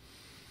book.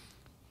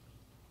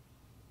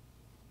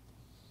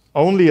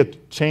 Only a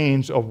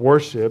change of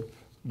worship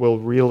will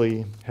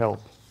really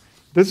help.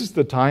 This is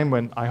the time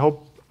when I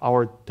hope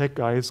our tech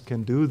guys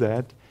can do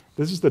that.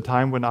 This is the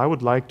time when I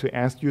would like to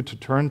ask you to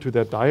turn to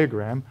that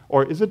diagram.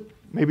 Or is it,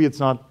 maybe it's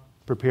not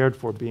prepared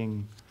for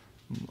being,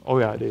 oh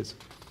yeah, it is.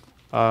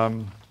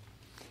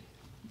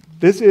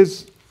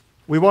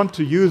 We want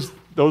to use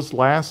those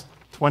last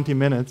 20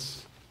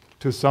 minutes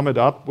to sum it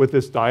up with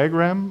this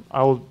diagram.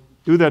 I'll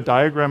do that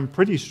diagram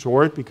pretty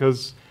short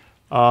because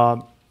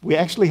we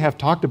actually have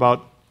talked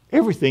about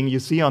everything you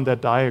see on that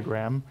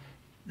diagram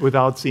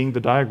without seeing the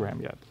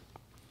diagram yet.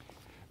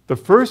 The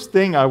first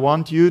thing I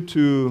want you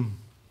to,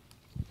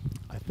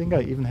 I think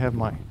I even have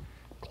my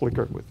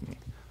clicker with me.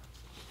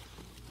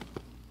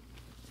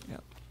 Yeah.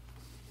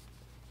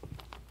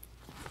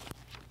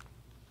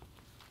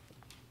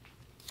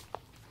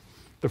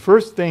 The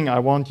first thing I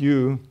want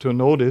you to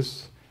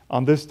notice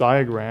on this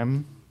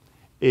diagram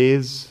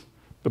is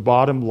the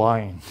bottom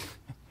line,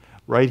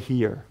 right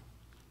here.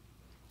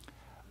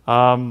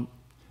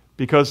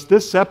 Because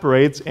this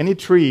separates any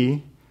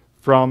tree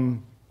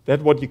from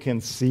that what you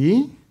can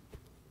see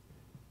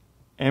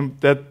and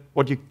that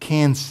what you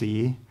can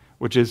see,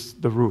 which is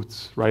the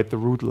roots, right? The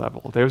root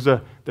level. There's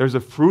a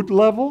fruit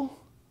level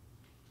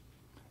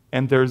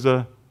and there's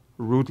a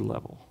root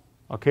level,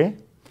 okay?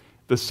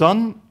 The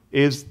sun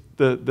is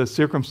the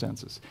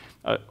circumstances.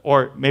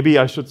 Or maybe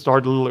I should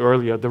start a little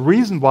earlier. The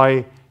reason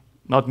why,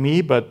 not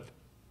me, but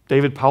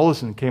David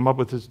Powlison came up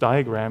with this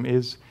diagram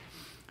is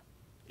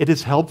it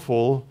is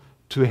helpful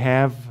to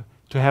have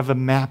a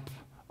map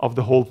of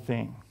the whole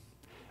thing.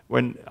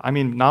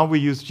 Now we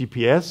use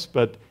GPS,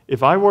 but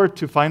if I were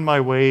to find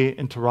my way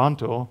in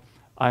Toronto,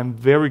 I'm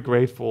very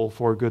grateful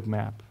for a good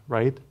map,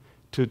 right?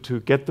 To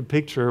get the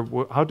picture,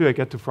 how do I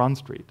get to Front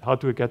Street? How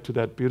do I get to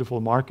that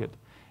beautiful market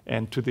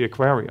and to the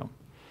aquarium?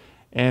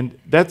 And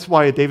that's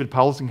why David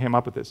Powlison came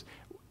up with this.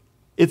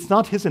 It's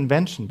not his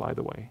invention, by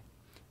the way.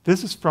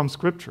 This is from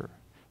Scripture.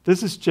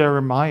 This is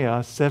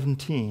Jeremiah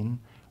 17,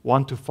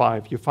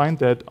 1-5. You find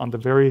that on the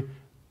very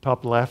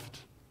top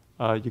left.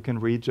 You can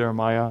read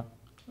Jeremiah,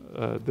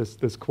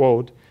 this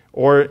quote.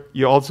 Or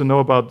you also know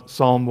about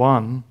Psalm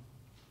 1.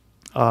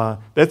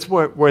 That's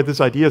where this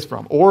idea is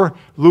from. Or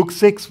Luke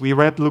 6. We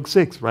read Luke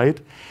 6,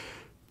 right?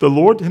 The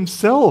Lord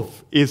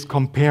himself is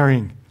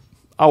comparing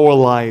our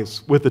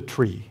lives with a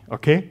tree,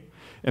 okay?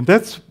 And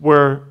that's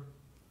where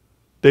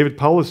David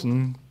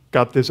Powlison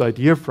got this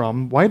idea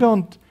from.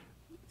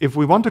 If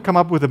we want to come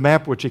up with a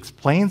map which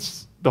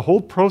explains the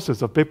whole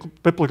process of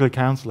biblical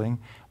counseling,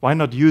 why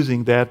not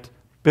using that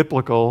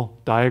biblical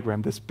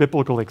diagram, this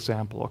biblical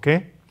example,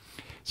 okay?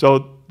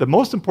 So the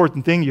most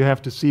important thing you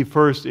have to see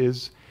first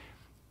is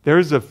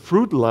there's a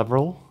fruit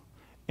level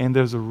and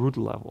there's a root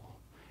level.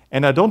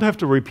 And I don't have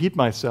to repeat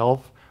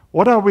myself.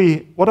 What are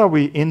we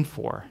in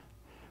for?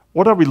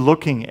 What are we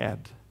looking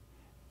at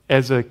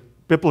as a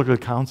biblical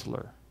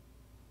counselor?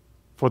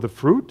 For the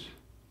fruit?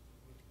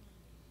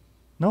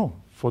 No,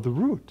 for the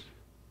root.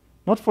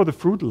 Not for the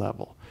fruit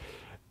level.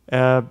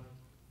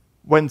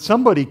 When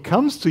somebody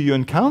comes to you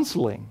in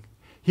counseling,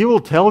 he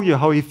will tell you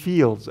how he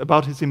feels,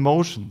 about his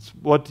emotions,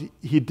 what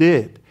he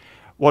did,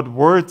 what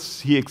words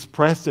he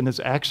expressed in his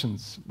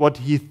actions, what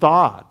he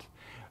thought,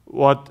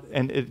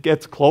 and it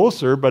gets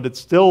closer, but it's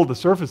still the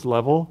surface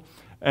level,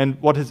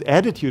 and what his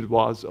attitude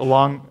was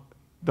along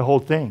the whole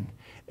thing.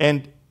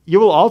 And you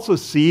will also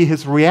see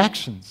his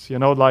reactions,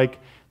 like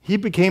he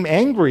became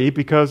angry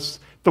because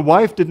the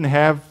wife didn't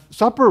have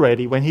supper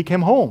ready when he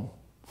came home.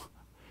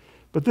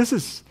 But this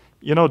is,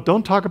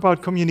 don't talk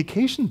about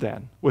communication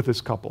then with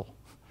this couple.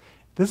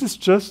 This is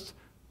just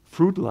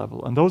fruit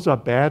level, and those are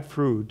bad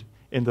fruit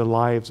in the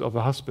lives of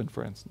a husband,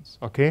 for instance,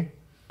 okay?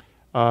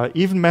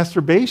 Even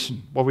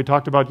masturbation, what we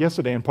talked about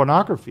yesterday, and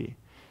pornography,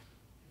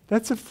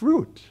 that's a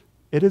fruit.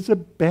 It is a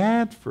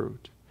bad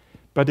fruit,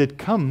 but it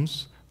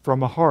comes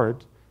from a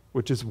heart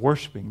which is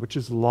worshiping, which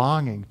is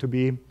longing to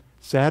be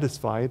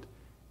satisfied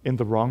in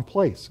the wrong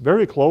place.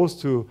 Very close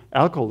to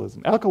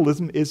alcoholism.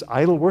 Alcoholism is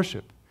idol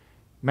worship.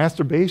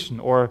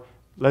 Masturbation, or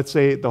let's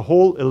say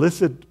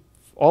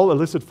all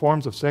illicit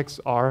forms of sex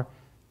are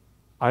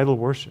idol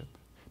worship.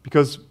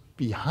 Because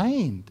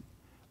behind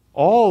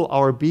all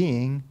our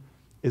being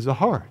is a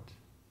heart.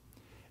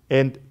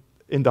 And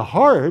in the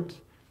heart,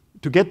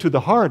 to get to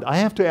the heart, I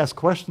have to ask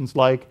questions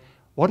like,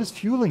 what is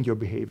fueling your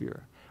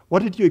behavior?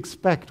 What did you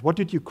expect? What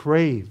did you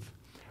crave?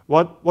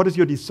 What is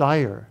your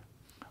desire?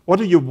 What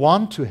do you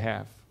want to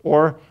have?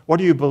 Or what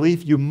do you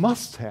believe you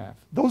must have?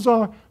 Those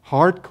are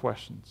hard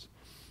questions.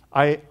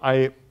 I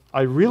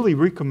really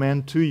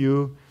recommend to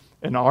you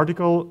an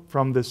article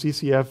from the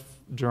CCF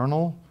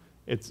journal.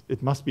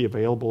 It must be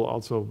available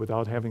also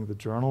without having the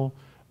journal.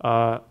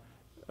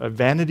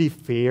 Vanity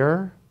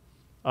Fair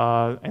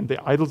and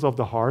the Idols of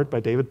the Heart by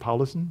David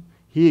Powlison.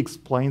 He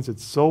explains it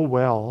so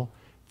well.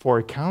 For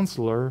a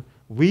counselor,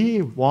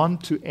 we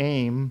want to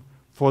aim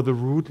for the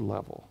root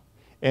level.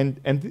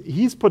 And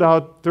he's put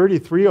out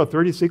 33 or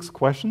 36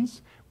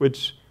 questions,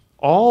 which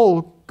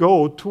all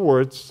go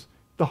towards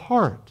the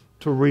heart,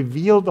 to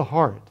reveal the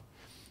heart.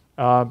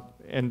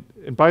 And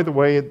by the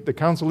way, the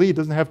counselee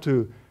doesn't have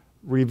to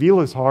reveal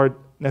his heart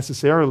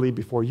necessarily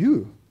before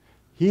you.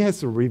 He has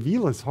to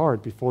reveal his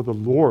heart before the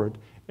Lord,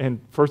 and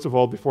first of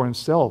all, before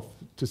himself,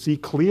 to see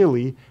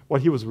clearly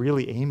what he was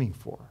really aiming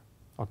for.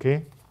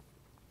 Okay?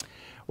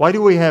 Why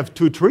do we have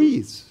two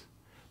trees?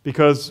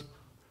 Because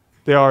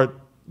there are,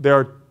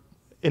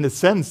 in a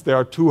sense, there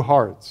are two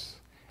hearts.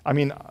 I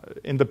mean,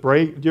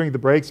 during the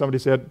break, somebody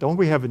said, don't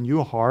we have a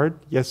new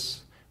heart?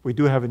 Yes, we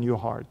do have a new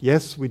heart.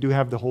 Yes, we do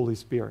have the Holy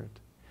Spirit.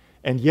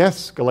 And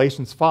yes,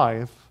 Galatians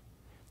 5,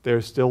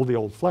 there's still the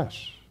old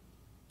flesh.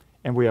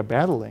 And we are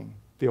battling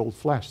the old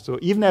flesh. So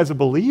even as a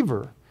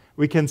believer,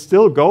 we can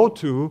still go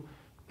to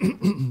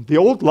the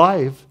old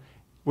life,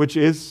 which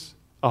is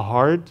a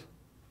heart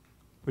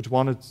which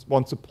wants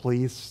to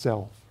please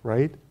self,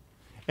 right?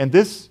 And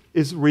this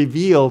is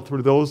revealed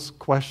through those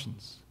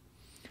questions.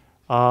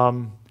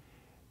 And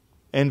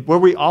where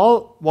we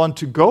all want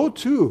to go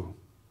to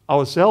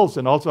ourselves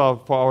and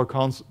also for our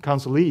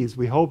counselees,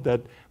 we hope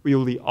that we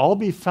will all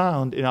be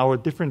found in our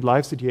different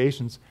life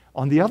situations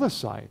on the other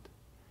side,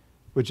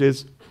 which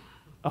is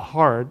a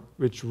heart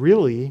which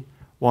really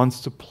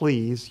wants to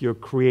please your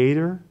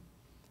Creator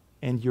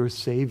and your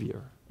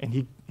Savior.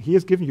 And He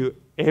has given you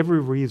every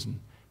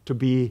reason to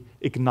be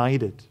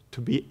ignited,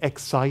 to be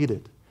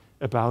excited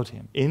about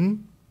Him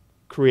in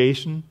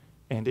creation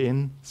and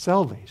in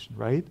salvation,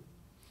 right?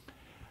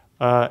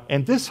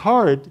 And this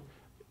heart,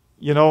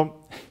 you know,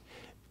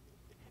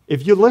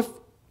 if you live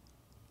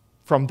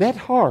from that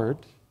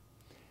heart,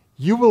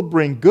 you will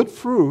bring good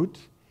fruit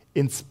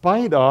in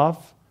spite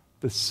of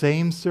the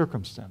same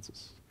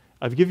circumstances.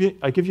 I give you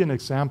an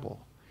example.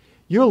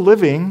 You're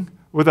living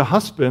with a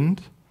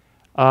husband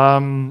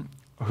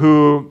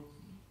who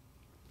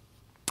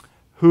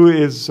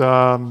is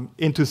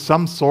into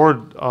some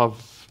sort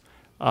of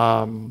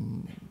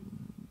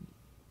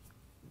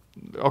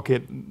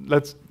okay,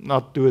 let's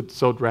not do it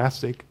so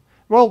drastic.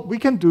 Well, we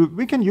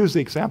can use the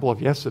example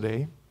of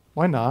yesterday.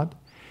 Why not?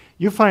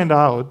 You find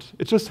out,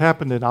 it just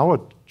happened in our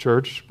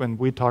church when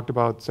we talked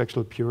about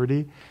sexual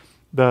purity.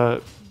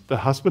 The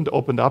husband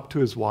opened up to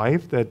his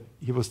wife that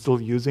he was still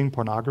using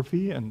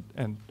pornography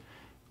and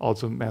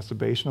also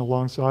masturbation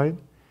alongside.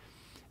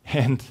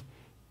 And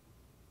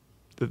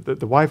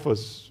the wife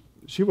was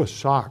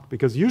shocked,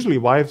 because usually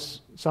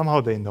wives,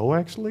 somehow they know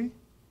actually,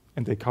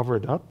 and they cover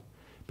it up,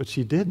 but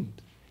she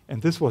didn't.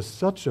 And this was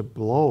such a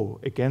blow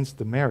against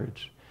the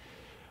marriage.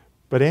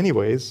 But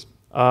anyways,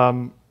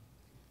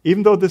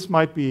 even though this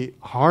might be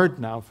hard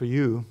now for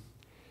you,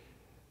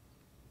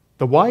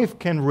 the wife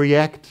can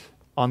react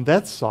on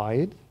that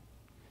side.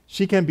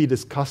 She can be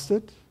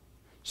disgusted.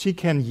 She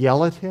can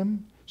yell at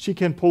him. She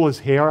can pull his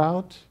hair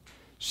out.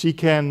 She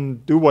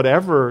can do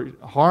whatever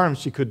harm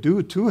she could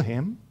do to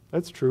him.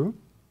 That's true.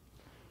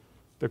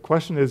 The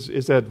question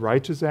is that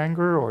righteous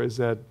anger or is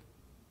that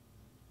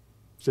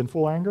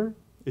sinful anger?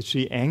 Is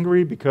she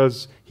angry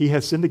because he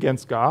has sinned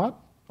against God?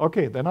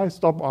 Okay, then I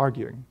stop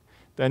arguing.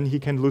 Then he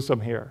can lose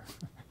some hair.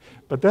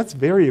 But that's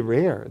very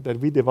rare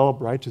that we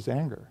develop righteous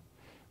anger.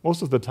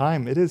 Most of the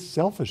time, it is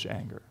selfish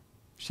anger.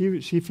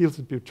 She feels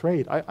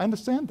betrayed. I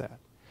understand that.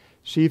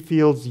 She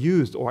feels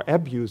used or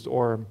abused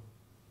or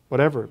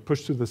whatever,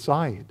 pushed to the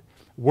side,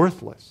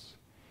 worthless.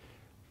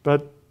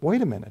 But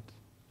wait a minute.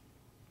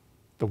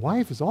 The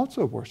wife is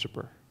also a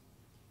worshiper.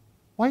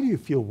 Why do you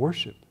feel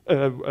worthless?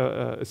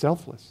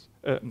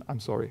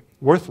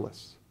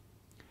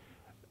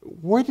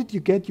 Where did you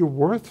get your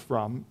worth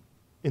from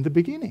in the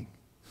beginning?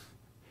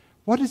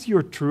 What is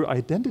your true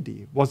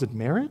identity? Was it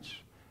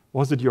marriage?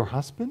 Was it your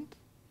husband?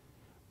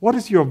 What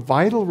is your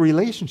vital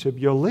relationship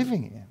you're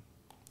living in?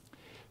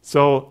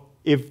 So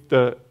if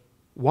the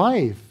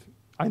wife,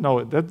 I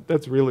know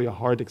that's really a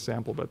hard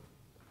example, but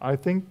I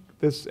think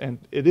this, and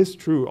it is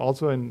true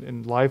also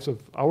in lives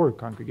of our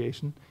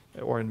congregation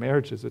or in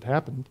marriages it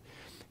happened,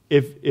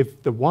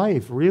 if the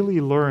wife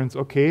really learns,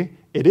 okay,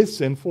 it is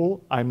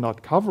sinful, I'm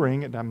not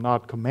covering it, I'm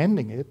not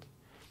commending it,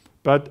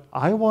 but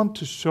I want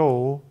to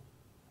show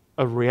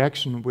a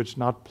reaction which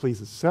not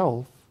pleases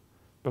self,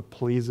 but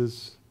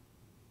pleases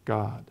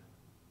God.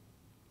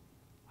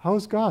 How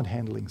is God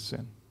handling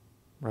sin,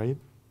 right?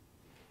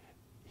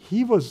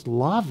 He was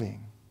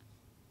loving.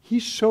 He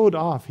showed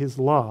off his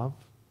love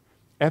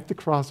at the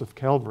cross of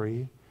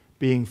Calvary,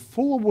 being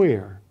full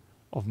aware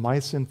of my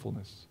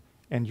sinfulness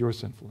and your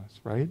sinfulness,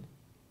 right?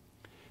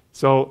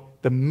 So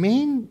the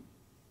main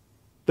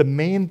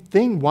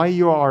thing why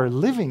you are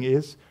living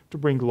is to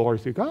bring glory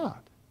to God.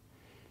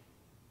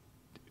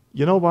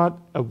 You know what?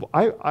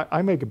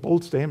 I make a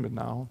bold statement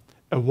now.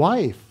 A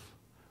wife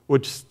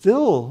which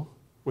still,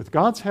 with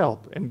God's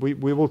help, and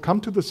we will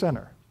come to the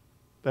center,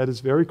 that is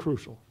very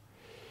crucial.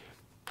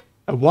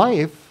 A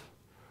wife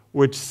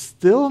which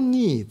still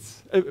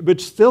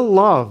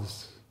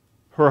loves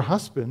her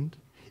husband,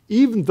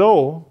 even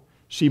though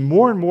she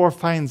more and more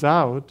finds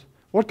out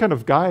what kind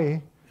of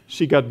guy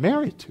she got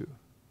married to.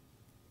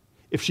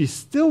 If she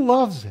still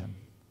loves him,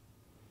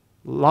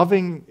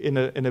 loving in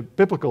a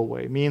biblical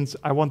way means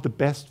I want the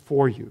best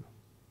for you,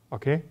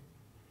 okay?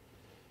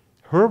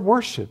 Her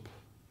worship,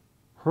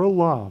 her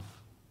love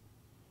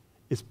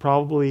is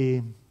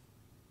probably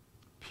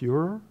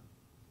purer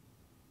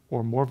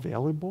or more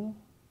valuable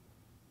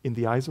in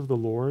the eyes of the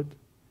Lord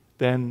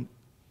than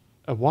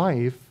a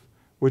wife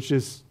which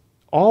is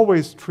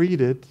always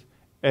treated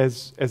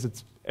as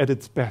it's at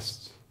its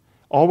best,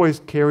 always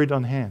carried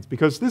on hands.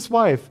 Because this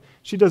wife,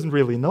 she doesn't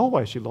really know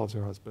why she loves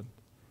her husband.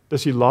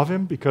 Does she love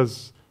him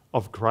because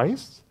of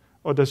Christ?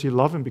 Or does she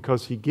love him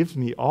because he gives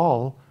me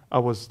all I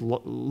was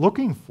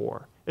looking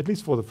for? At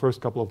least for the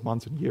first couple of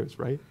months and years,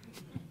 right?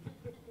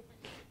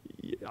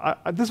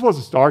 This was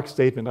a stark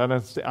statement, I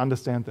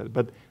understand that.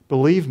 But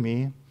believe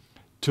me,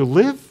 to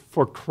live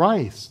for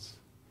Christ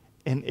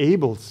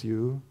enables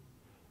you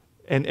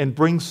and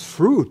brings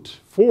fruit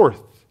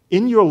forth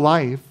in your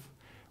life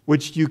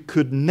which you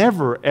could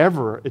never,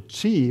 ever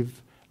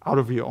achieve out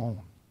of your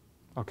own.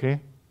 Okay?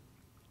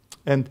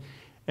 And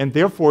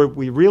therefore,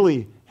 we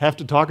really have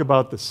to talk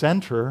about the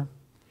center.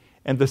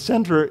 And the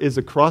center is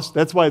a cross.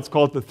 That's why it's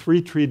called the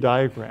three-tree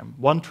diagram.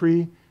 One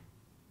tree,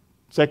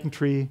 second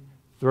tree,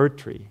 third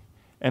tree.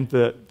 And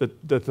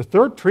the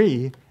third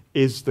tree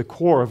is the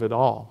core of it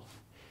all.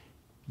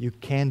 You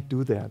can't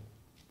do that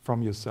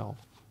from yourself.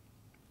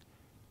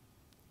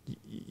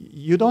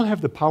 You don't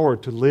have the power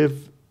to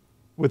live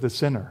with a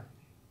sinner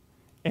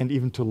and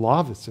even to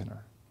love a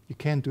sinner. You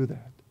can't do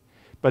that.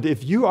 But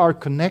if you are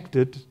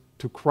connected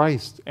to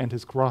Christ and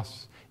his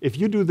cross, if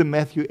you do the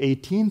Matthew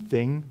 18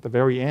 thing, the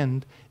very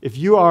end, if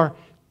you are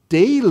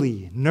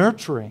daily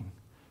nurturing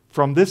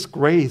from this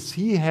grace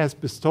he has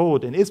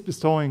bestowed and is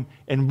bestowing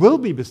and will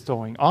be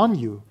bestowing on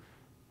you,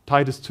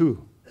 Titus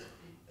 2,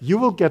 you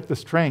will get the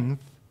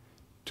strength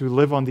to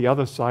live on the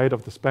other side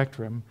of the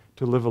spectrum,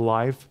 to live a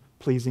life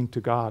pleasing to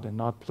God and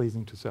not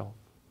pleasing to self.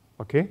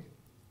 Okay?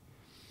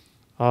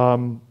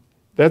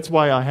 That's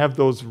why I have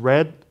those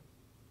red,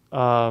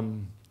 that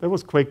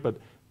was quick, but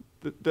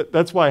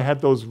that's why I had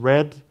those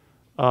red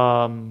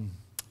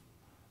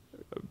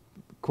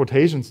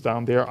quotations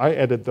down there. I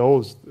added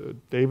those.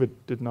 David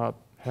did not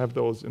have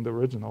those in the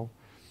original.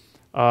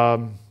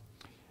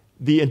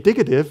 The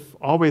indicative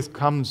always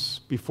comes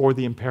before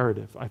the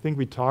imperative. I think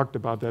we talked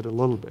about that a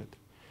little bit.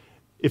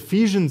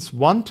 Ephesians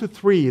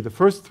 1-3, the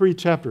first 3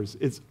 chapters,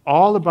 it's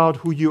all about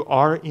who you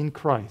are in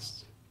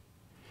Christ.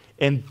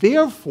 And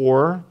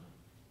therefore,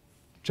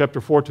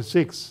 chapter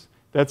 4-6,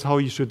 that's how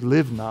you should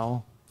live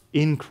now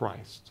in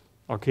Christ.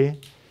 Okay?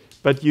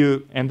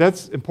 And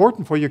that's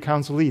important for your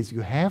counselees.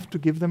 You have to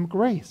give them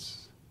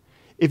grace.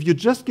 If you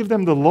just give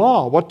them the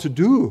law, what to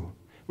do,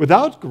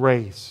 without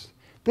grace,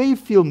 they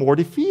feel more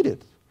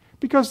defeated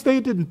because they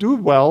didn't do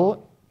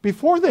well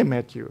before they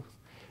met you.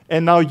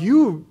 And now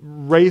you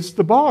raise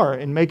the bar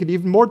and make it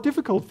even more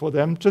difficult for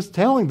them, just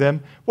telling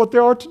them what they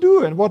are to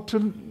do and what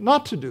to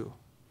not to do.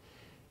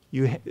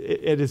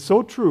 It is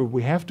so true.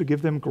 We have to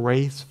give them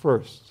grace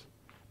first.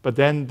 But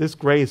then this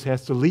grace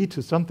has to lead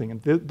to something.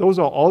 And those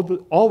are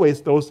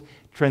always those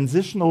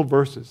transitional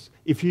verses.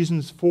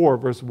 Ephesians 4,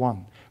 verse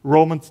 1.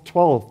 Romans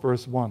 12,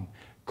 verse 1.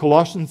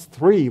 Colossians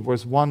 3,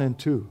 verse 1 and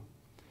 2.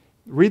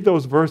 Read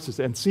those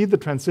verses and see the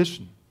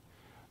transition.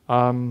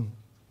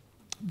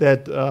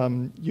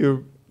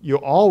 You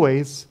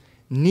always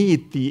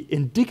need the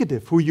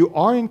indicative, who you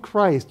are in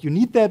Christ. You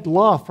need that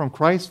love from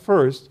Christ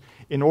first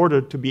in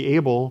order to be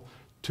able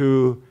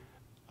to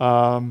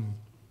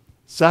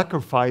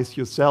sacrifice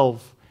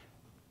yourself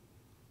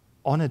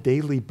on a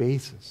daily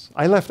basis.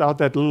 I left out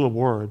that little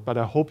word, but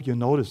I hope you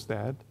noticed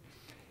that.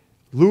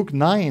 Luke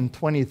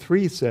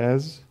 9:23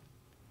 says,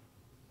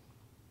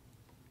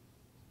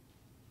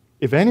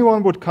 if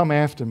anyone would come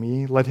after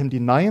me, let him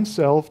deny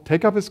himself,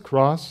 take up his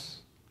cross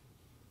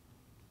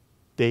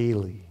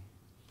daily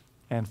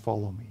and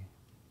follow me.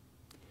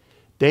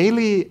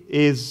 Daily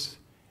is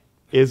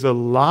a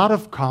lot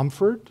of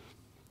comfort,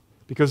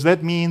 because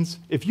that means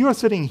if you are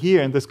sitting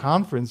here in this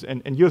conference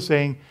and you're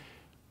saying,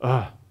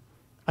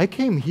 I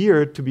came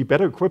here to be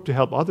better equipped to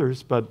help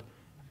others, but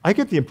I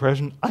get the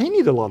impression I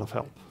need a lot of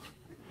help.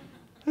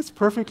 That's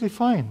perfectly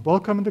fine.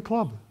 Welcome in the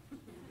club.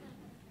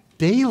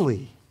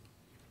 Daily,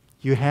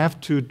 you have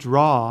to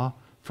draw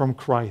from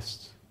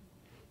Christ.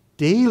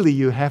 Daily,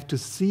 you have to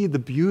see the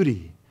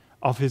beauty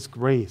of his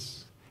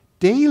grace.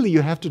 daily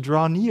you have to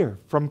draw near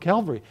from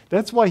Calvary.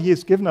 That's why he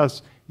has given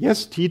us,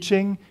 yes,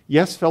 teaching,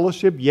 yes,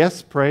 fellowship,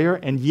 yes, prayer,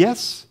 and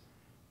yes,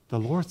 the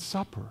Lord's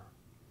Supper.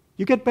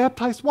 You get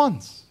baptized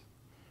once,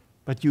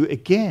 but you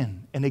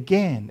again and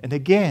again and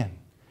again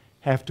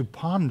have to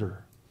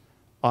ponder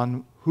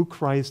on who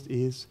Christ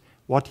is,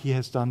 what he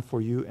has done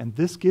for you, and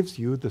this gives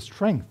you the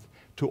strength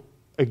to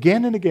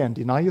again and again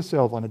deny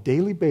yourself on a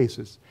daily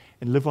basis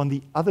and live on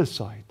the other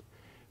side,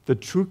 the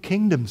true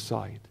kingdom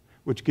side,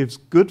 which gives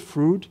good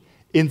fruit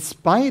in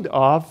spite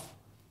of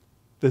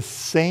the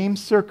same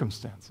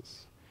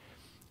circumstances.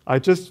 I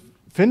just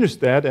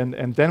finished that,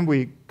 and then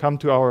we come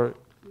to our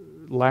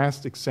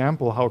last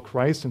example, how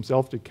Christ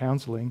himself did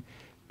counseling.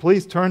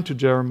 Please turn to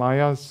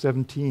Jeremiah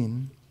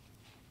 17.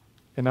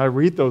 And I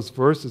read those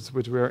verses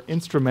which were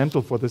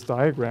instrumental for this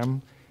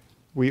diagram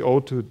we owe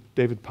to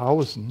David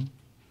Powlison.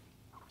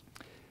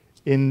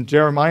 In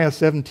Jeremiah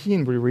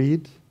 17 we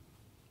read,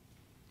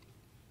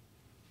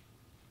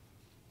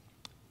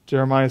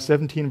 Jeremiah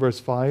 17 verse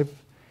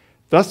 5,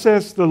 "Thus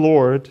says the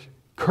Lord,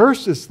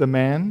 curses the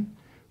man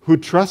who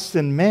trusts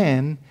in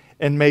man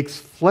and makes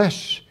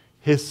flesh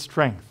his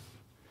strength."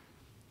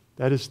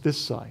 That is this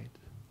side.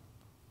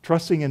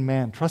 Trusting in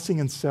man, trusting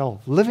in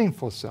self, living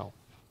for self.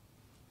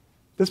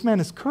 This man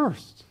is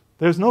cursed.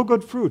 There's no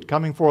good fruit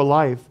coming for a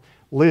life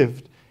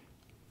lived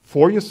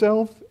for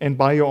yourself and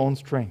by your own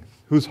strength,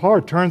 whose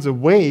heart turns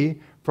away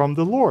from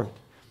the Lord.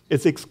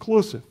 It's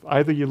exclusive.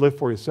 Either you live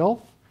for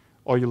yourself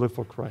or you live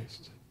for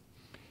Christ.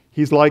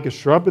 He's like a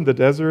shrub in the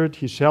desert.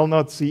 He shall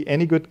not see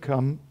any good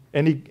come.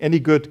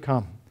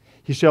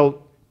 He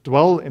shall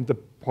dwell in the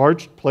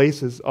parched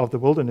places of the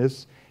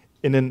wilderness,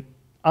 in an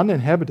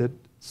uninhabited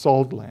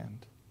salt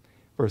land.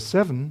 Verse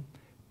 7,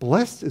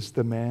 "Blessed is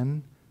the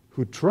man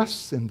who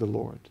trusts in the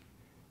Lord,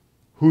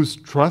 whose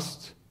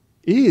trust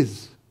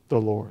is the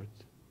Lord.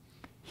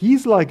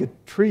 He's like a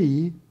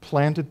tree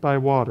planted by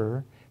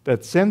water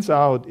that sends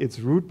out its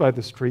root by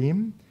the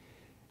stream,"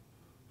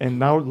 and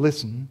now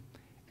listen,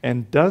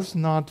 "and does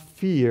not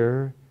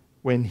fear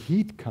when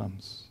heat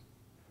comes,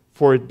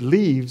 for its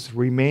leaves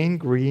remain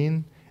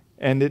green,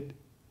 and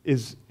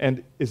is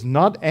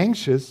not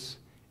anxious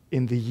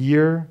in the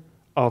year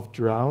of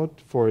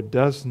drought, for it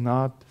does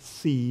not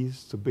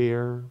cease to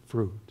bear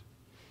fruit."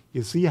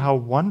 You see how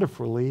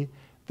wonderfully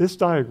this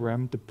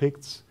diagram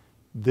depicts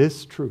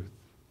this truth.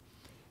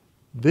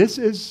 This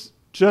is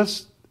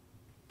just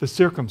the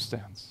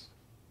circumstance.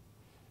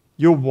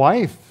 Your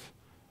wife,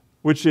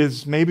 which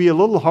is maybe a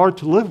little hard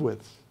to live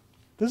with,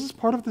 this is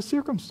part of the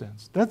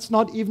circumstance. That's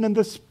not even in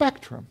the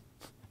spectrum.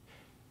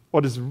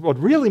 What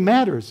really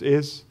matters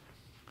is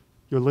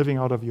you're living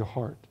out of your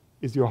heart.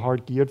 Is your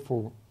heart geared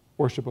for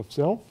worship of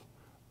self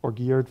or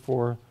geared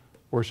for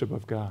worship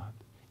of God?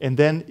 And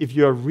then if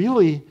you're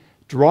really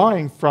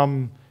drawing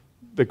from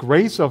the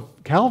grace of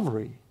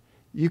Calvary,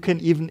 you can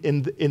even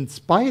in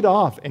spite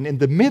of and in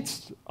the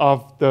midst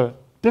of the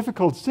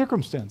difficult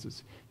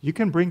circumstances, you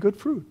can bring good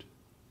fruit.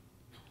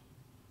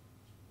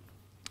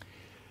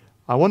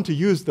 I want to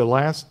use the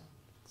last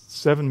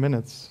 7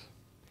 minutes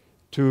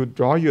to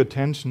draw your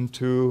attention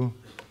to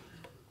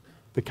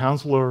the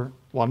Counselor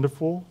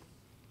Wonderful.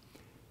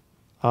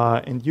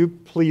 And you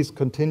please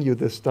continue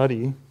this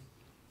study,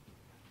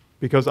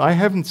 because I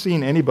haven't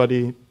seen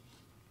anybody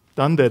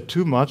done that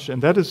too much,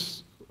 and that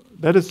is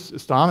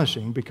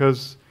astonishing,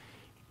 because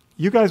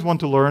you guys want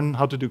to learn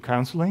how to do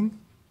counseling,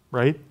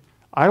 right?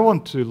 I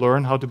want to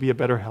learn how to be a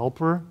better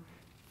helper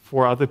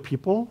for other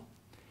people.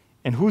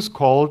 And who's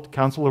called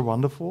Counselor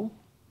Wonderful?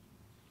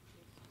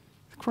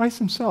 Christ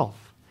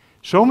himself.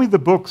 Show me the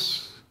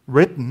books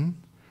written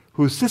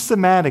who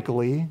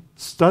systematically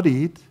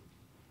studied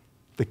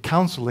the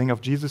counseling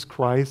of Jesus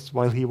Christ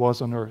while he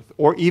was on earth,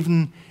 or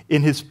even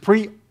in his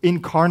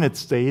pre-incarnate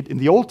state in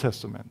the Old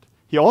Testament.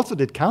 He also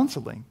did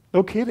counseling.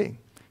 No kidding.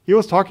 He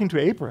was talking to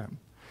Abraham.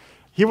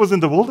 He was in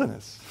the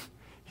wilderness.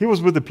 He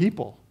was with the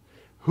people.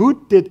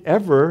 Who did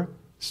ever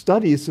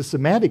study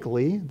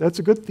systematically? That's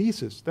a good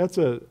thesis. That's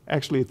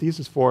actually a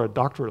thesis for a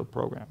doctoral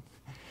program.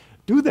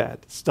 Do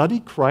that. Study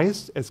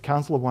Christ as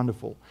Counselor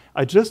Wonderful.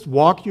 I just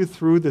walk you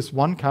through this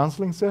one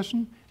counseling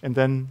session, and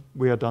then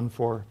we are done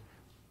for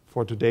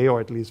today, or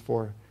at least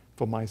for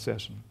my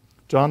session.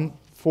 John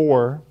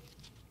 4,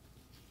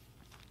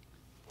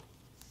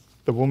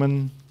 the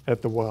woman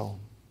at the well.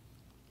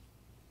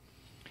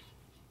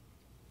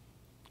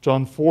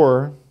 John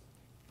 4,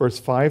 verse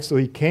 5, "So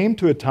he came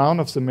to a town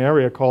of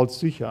Samaria called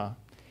Sychar,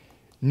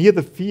 near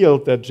the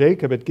field that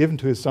Jacob had given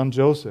to his son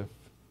Joseph.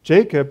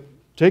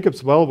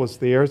 Jacob's well was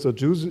there, so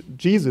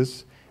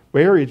Jesus,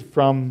 wearied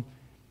from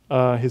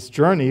his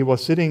journey,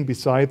 was sitting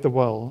beside the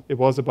well. It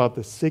was about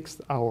the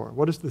 6th hour.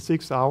 What is the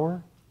 6th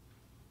hour?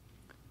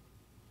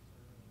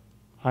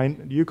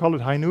 Do you call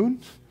it high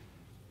noon?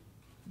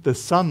 The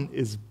sun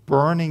is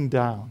burning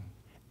down.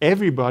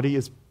 Everybody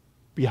is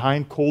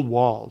behind cold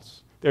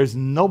walls. There's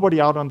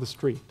nobody out on the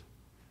street.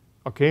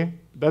 Okay?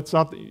 That's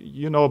not,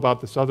 you know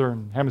about the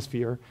southern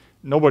hemisphere.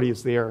 Nobody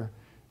is there.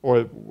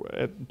 Or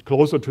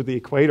closer to the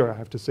equator, I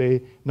have to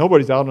say.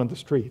 Nobody's out on the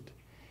street.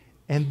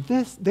 And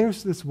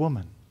there's this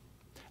woman.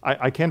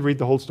 I can't read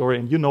the whole story,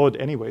 and you know it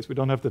anyways. We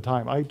don't have the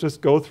time. I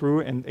just go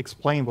through and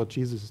explain what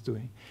Jesus is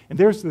doing. And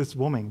there's this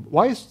woman.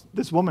 Why is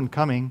this woman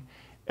coming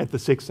at the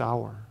 6th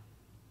hour?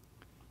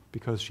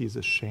 Because she's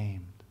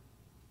ashamed.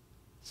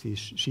 See,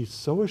 she's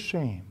so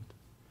ashamed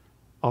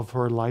of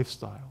her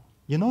lifestyle.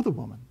 You know the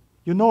woman.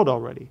 You know it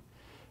already.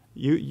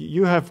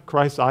 You have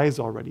Christ's eyes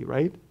already,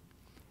 right?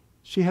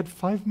 She had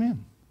 5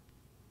 men.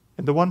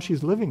 And the one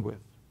she's living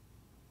with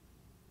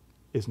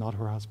is not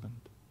her husband.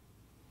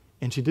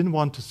 And she didn't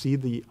want to see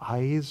the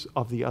eyes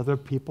of the other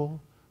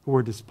people who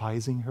were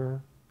despising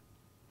her,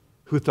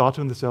 who thought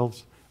to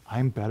themselves,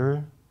 I'm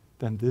better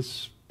than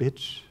this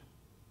bitch.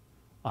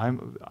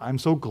 I'm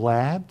so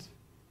glad.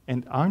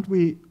 And aren't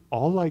we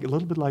all like a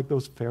little bit like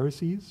those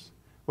Pharisees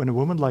when a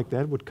woman like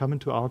that would come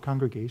into our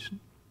congregation?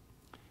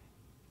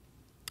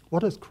 What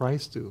does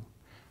Christ do?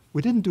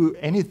 We didn't do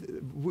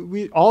anything.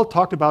 We all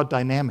talked about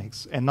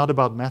dynamics and not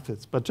about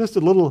methods, but just a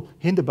little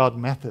hint about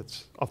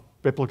methods of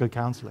biblical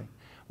counseling.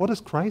 What does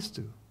Christ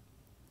do?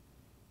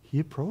 He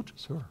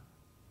approaches her.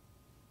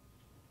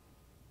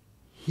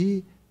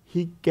 He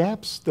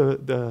gaps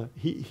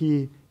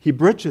he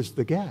bridges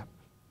the gap.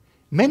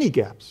 Many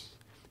gaps.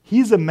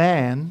 He's a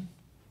man,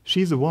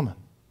 she's a woman.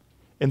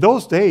 In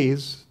those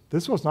days,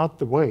 this was not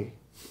the way.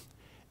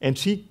 And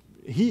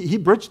he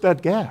bridged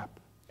that gap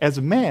as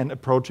a man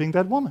approaching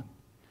that woman.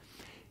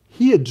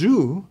 He, a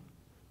Jew,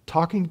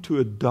 talking to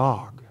a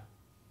dog.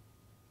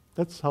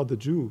 That's how the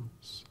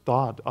Jews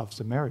thought of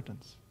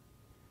Samaritans.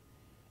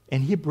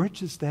 And he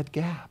bridges that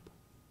gap.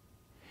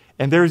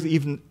 And there's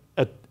even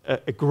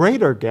a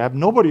greater gap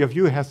nobody of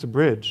you has to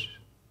bridge.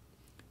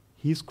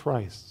 He's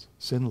Christ,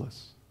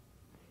 sinless.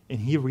 And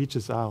he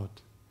reaches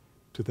out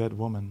to that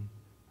woman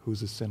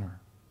who's a sinner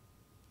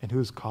and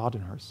who's caught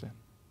in her sin.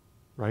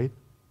 Right?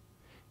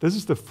 This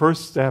is the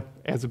first step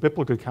as a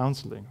biblical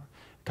counselor.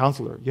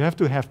 You have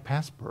to have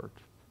passport.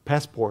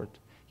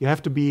 You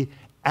have to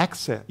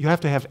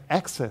have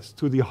access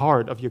to the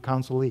heart of your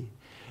counselee.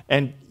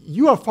 And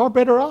you are far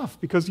better off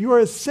because you are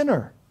a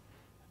sinner.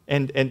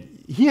 And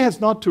he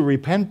has not to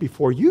repent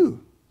before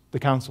you, the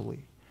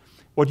counselee.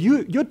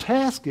 Your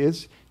task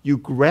is you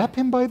grab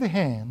him by the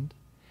hand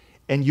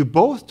and you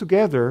both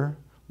together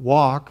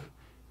walk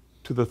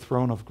to the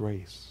throne of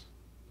grace.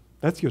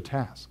 That's your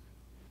task.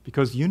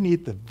 Because you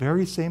need the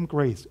very same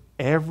grace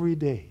every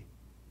day.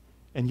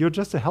 And you're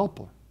just a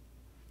helper.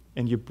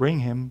 And you bring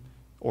him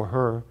or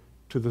her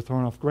to the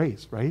throne of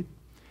grace, right?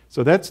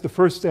 So that's the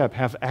first step,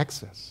 have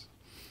access.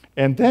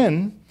 And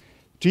then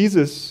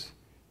Jesus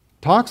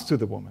talks to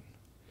the woman.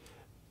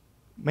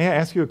 May I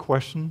ask you a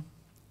question?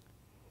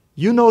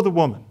 You know the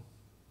woman.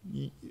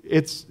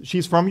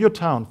 She's from your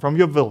town, from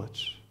your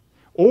village.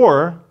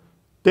 Or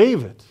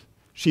David,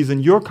 she's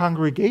in your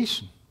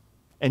congregation.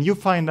 And you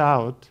find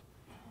out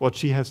what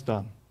she has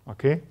done,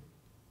 okay?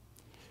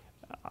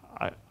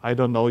 I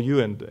don't know you,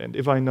 and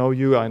if I know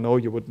you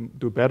would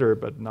do better,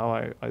 but now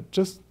I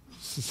just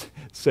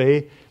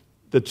say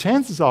the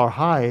chances are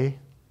high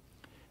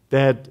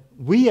that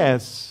we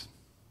as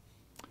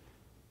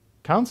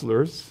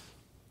counselors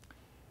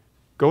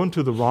go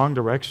into the wrong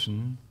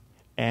direction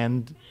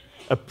and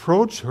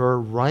approach her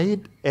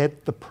right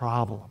at the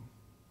problem,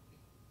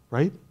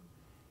 right?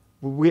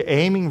 We're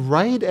aiming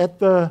right at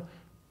the,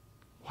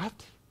 what?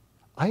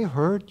 I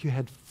heard you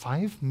had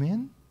 5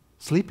 men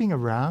sleeping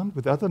around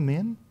with other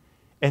men,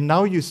 and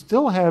now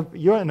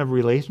you're in a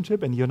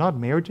relationship and you're not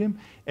married to him,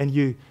 and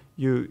you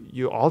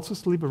also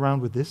sleep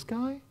around with this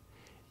guy?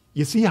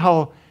 You see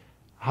how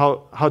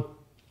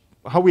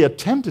we are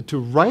tempted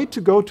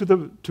to go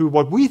to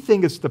what we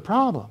think is the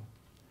problem.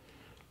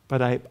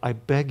 But I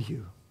beg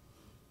you,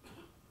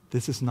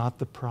 this is not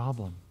the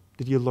problem.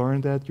 Did you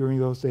learn that during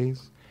those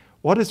days?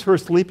 What is her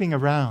sleeping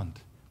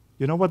around?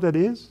 You know what that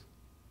is?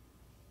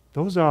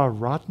 Those are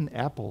rotten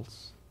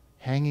apples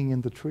hanging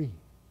in the tree.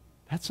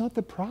 That's not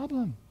the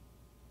problem.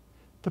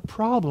 The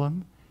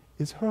problem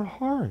is her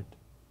heart.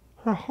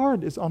 Her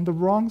heart is on the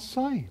wrong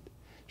side.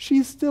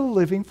 She's still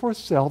living for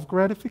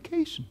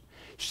self-gratification.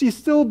 She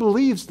still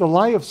believes the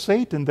lie of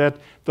Satan that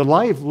the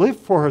life lived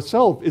for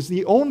herself is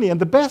the only and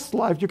the best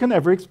life you can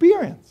ever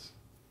experience.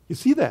 You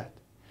see that?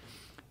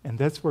 And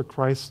that's where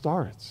Christ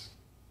starts.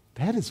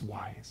 That is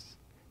wise.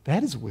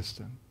 That is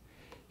wisdom.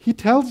 He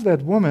tells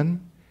that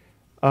woman,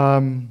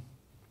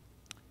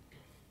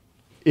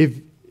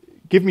 if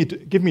give me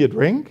a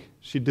drink.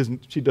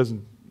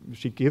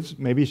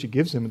 Maybe she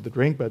gives him the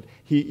drink, but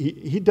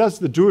he does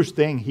the Jewish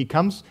thing. He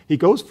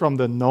goes from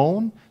the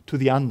known to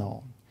the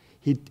unknown.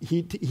 He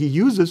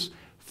uses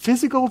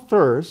physical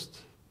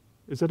thirst,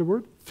 is that a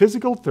word?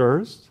 Physical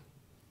thirst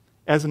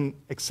as an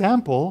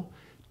example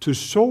to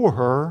show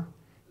her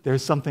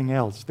there's something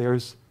else.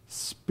 There's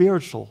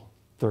spiritual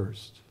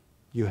thirst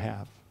you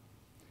have.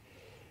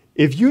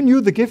 If you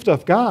knew the gift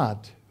of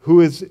God,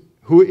 who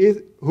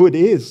it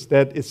is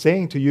that is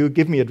saying to you,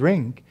 give me a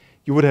drink,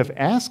 you would have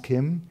asked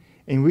him,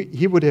 and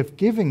he would have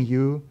given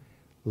you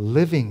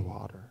living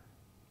water.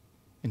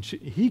 And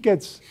she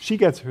gets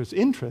her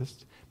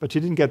interest, but she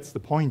didn't get the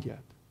point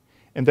yet.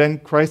 And then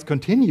Christ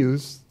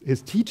continues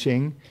his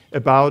teaching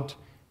about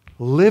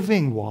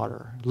living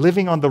water,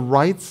 living on the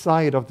right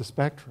side of the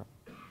spectrum.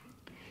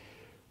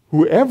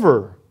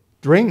 Whoever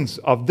drinks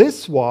of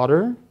this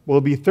water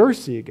will be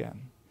thirsty again.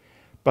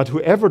 But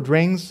whoever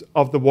drinks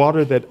of the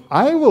water that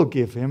I will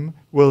give him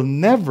will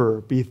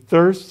never be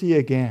thirsty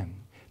again.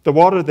 The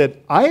water that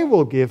I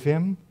will give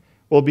him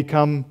will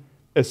become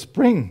a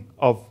spring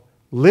of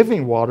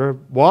living water,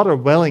 water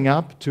welling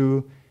up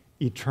to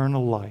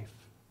eternal life.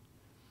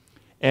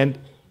 And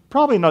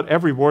probably not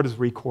every word is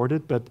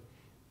recorded, but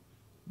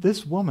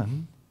this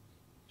woman,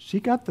 she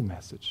got the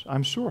message,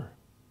 I'm sure.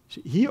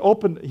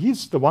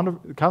 He's the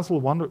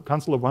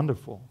Counselor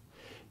Wonderful.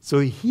 So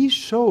he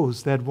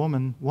shows that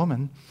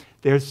woman,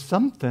 there's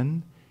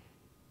something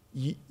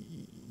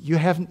you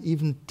haven't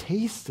even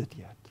tasted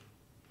yet.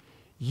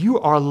 You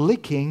are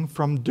licking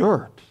from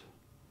dirt,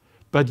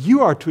 but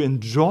you are to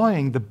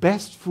enjoying the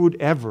best food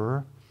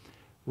ever,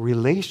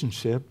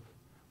 relationship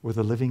with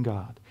the living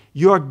God.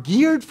 You are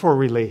geared for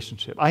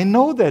relationship. I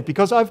know that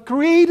because I've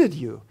created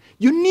you.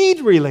 You need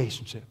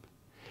relationship.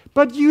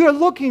 But you are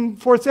looking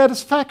for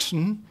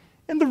satisfaction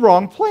in the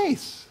wrong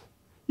place.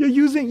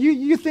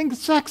 You think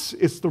sex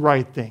is the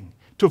right thing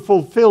to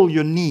fulfill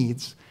your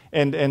needs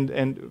and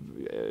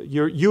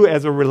you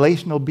as a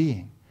relational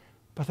being.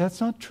 But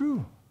that's not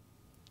true.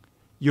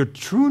 Your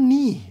true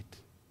need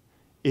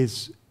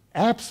is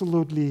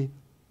absolutely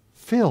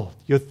filled.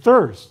 Your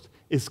thirst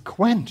is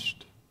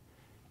quenched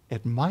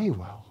at my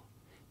well.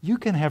 You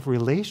can have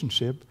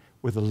relationship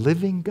with a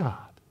living God.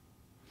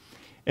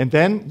 And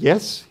then,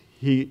 yes,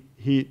 he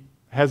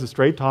has a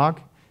straight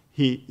talk.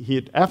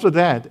 After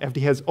that, after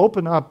he has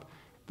opened up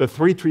the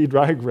 3-tree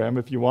diagram,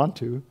 if you want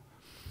to,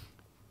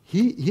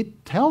 he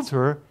tells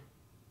her,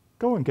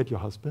 go and get your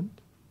husband.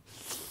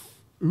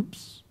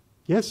 Oops.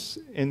 Yes,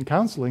 in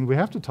counseling, we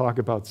have to talk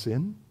about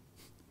sin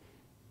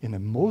in a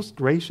most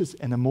gracious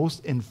and a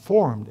most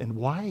informed and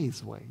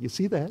wise way. You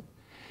see that?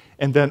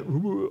 And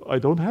then, I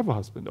don't have a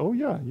husband. Oh,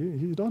 yeah,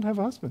 you don't have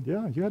a husband.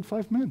 Yeah, you had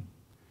 5 men.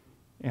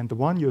 And the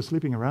one you're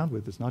sleeping around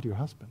with is not your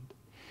husband.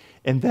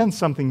 And then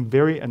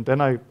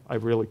I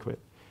really quit.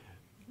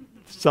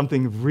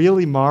 Something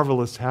really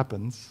marvelous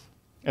happens.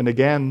 And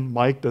again,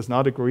 Mike does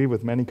not agree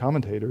with many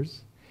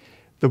commentators.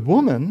 The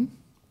woman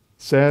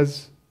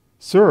says,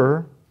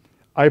 Sir,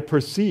 I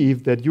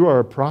perceive that you are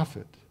a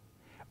prophet.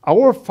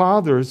 Our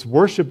fathers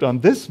worshipped on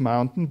this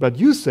mountain, but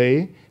you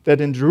say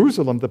that in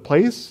Jerusalem the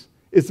place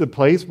is the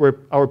place where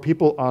our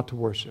people ought to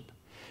worship.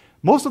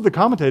 Most of the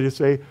commentators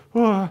say,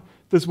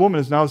 this woman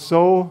is now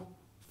so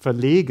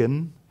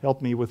verlegen.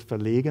 Help me with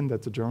verlegen,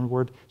 that's a German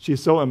word.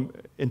 She's so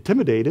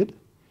intimidated,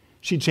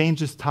 she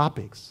changes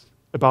topics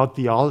about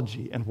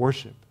theology and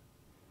worship.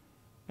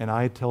 And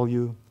I tell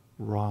you,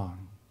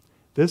 wrong.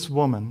 This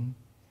woman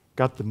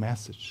got the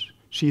message.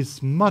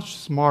 She's much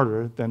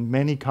smarter than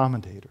many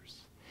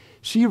commentators.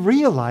 She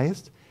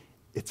realized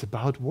it's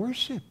about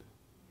worship.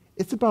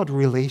 It's about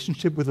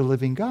relationship with the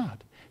living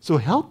God. So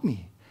help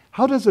me.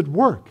 How does it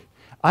work?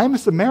 I'm a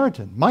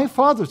Samaritan. My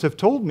fathers have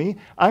told me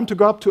I'm to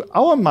go up to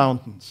our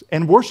mountains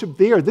and worship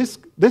there these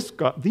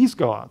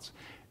gods.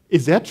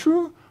 Is that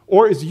true?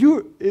 Or is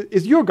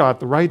your God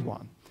the right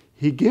one?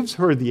 He gives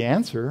her the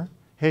answer,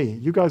 hey,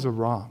 you guys are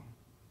wrong.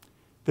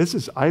 This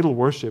is idol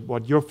worship,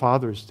 what your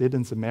fathers did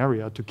in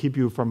Samaria to keep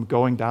you from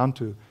going down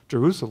to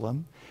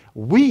Jerusalem.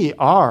 We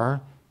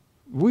are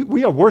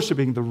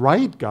worshiping the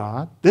right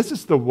God. This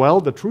is the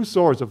well, the true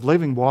source of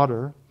living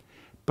water.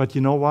 But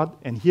you know what?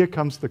 And here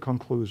comes the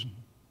conclusion.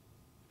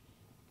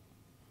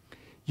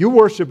 You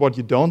worship what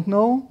you don't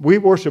know. We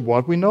worship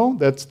what we know.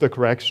 That's the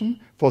correction.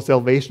 For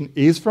salvation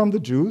is from the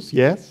Jews,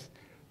 yes.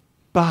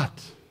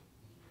 But,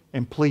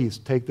 and please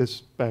take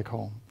this back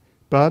home,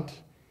 but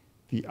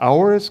the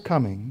hour is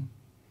coming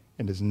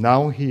and is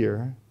now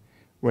here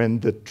when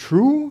the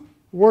true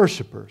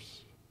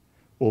worshipers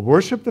will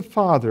worship the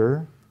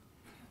Father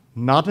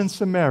not in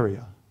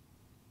Samaria,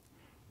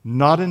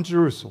 not in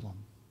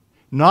Jerusalem,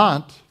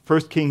 not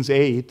 1 Kings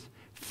 8,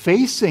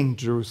 facing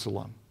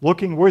Jerusalem,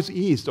 looking where's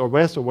east or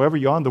west or wherever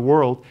you are in the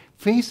world,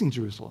 facing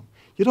Jerusalem.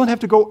 You don't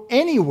have to go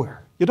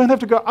anywhere. You don't have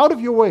to go out of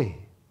your way.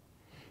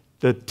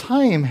 The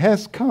time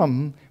has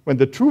come when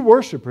the true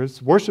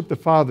worshipers worship the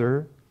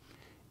Father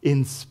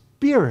in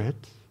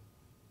spirit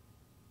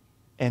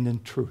and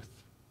in truth.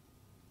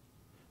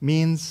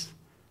 Means,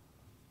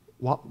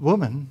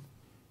 woman,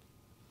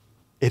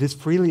 it is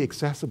freely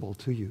accessible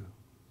to you.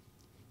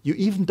 You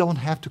even don't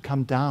have to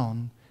come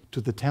down to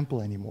the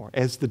temple anymore,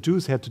 as the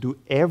Jews had to do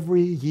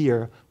every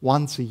year,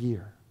 once a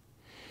year.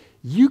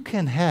 You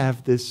can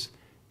have this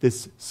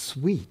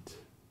sweet,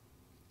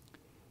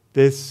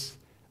 this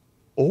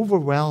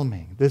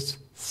overwhelming, this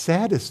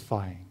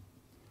satisfying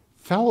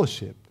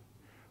fellowship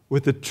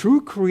with the true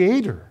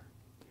Creator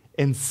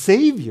and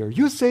Savior,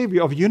 your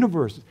Savior of the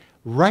universe,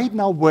 right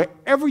now,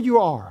 wherever you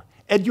are,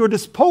 at your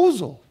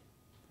disposal,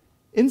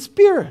 in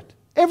spirit,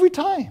 every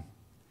time.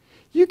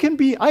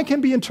 I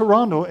can be in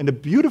Toronto, in a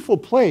beautiful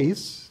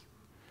place.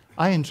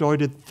 I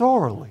enjoyed it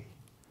thoroughly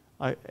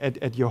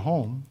at your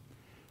home.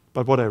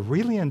 But what I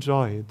really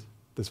enjoyed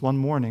this one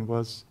morning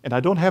was, and I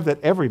don't have that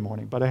every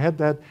morning, but I had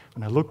that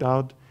when I looked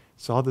out,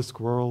 saw the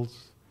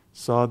squirrels,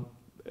 saw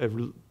a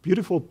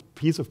beautiful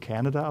piece of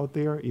Canada out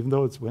there, even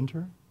though it's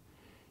winter,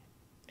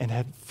 and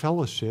had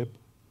fellowship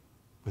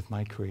with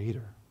my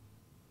Creator.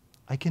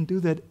 I can do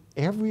that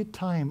every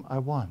time I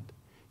want.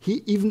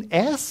 He even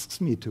asks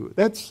me to.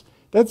 That's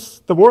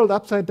the world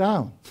upside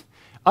down.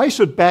 I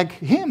should beg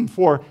Him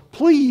for,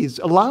 please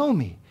allow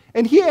me.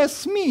 And He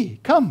asks me,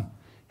 come,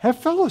 have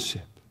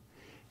fellowship.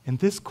 And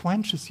this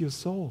quenches your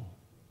soul.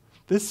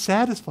 This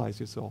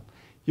satisfies your soul.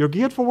 You're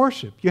geared for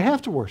worship. You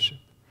have to worship.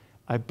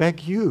 I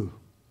beg you,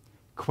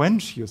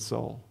 quench your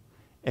soul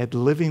at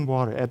living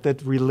water, at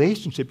that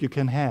relationship you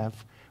can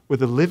have with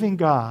the living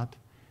God,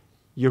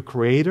 your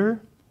Creator,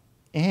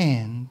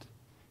 and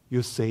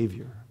your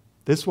Savior.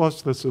 This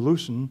was the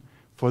solution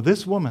for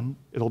this woman.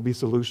 It'll be a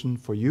solution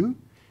for you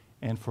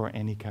and for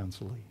any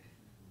counselee.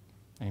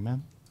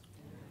 Amen?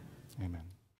 Amen.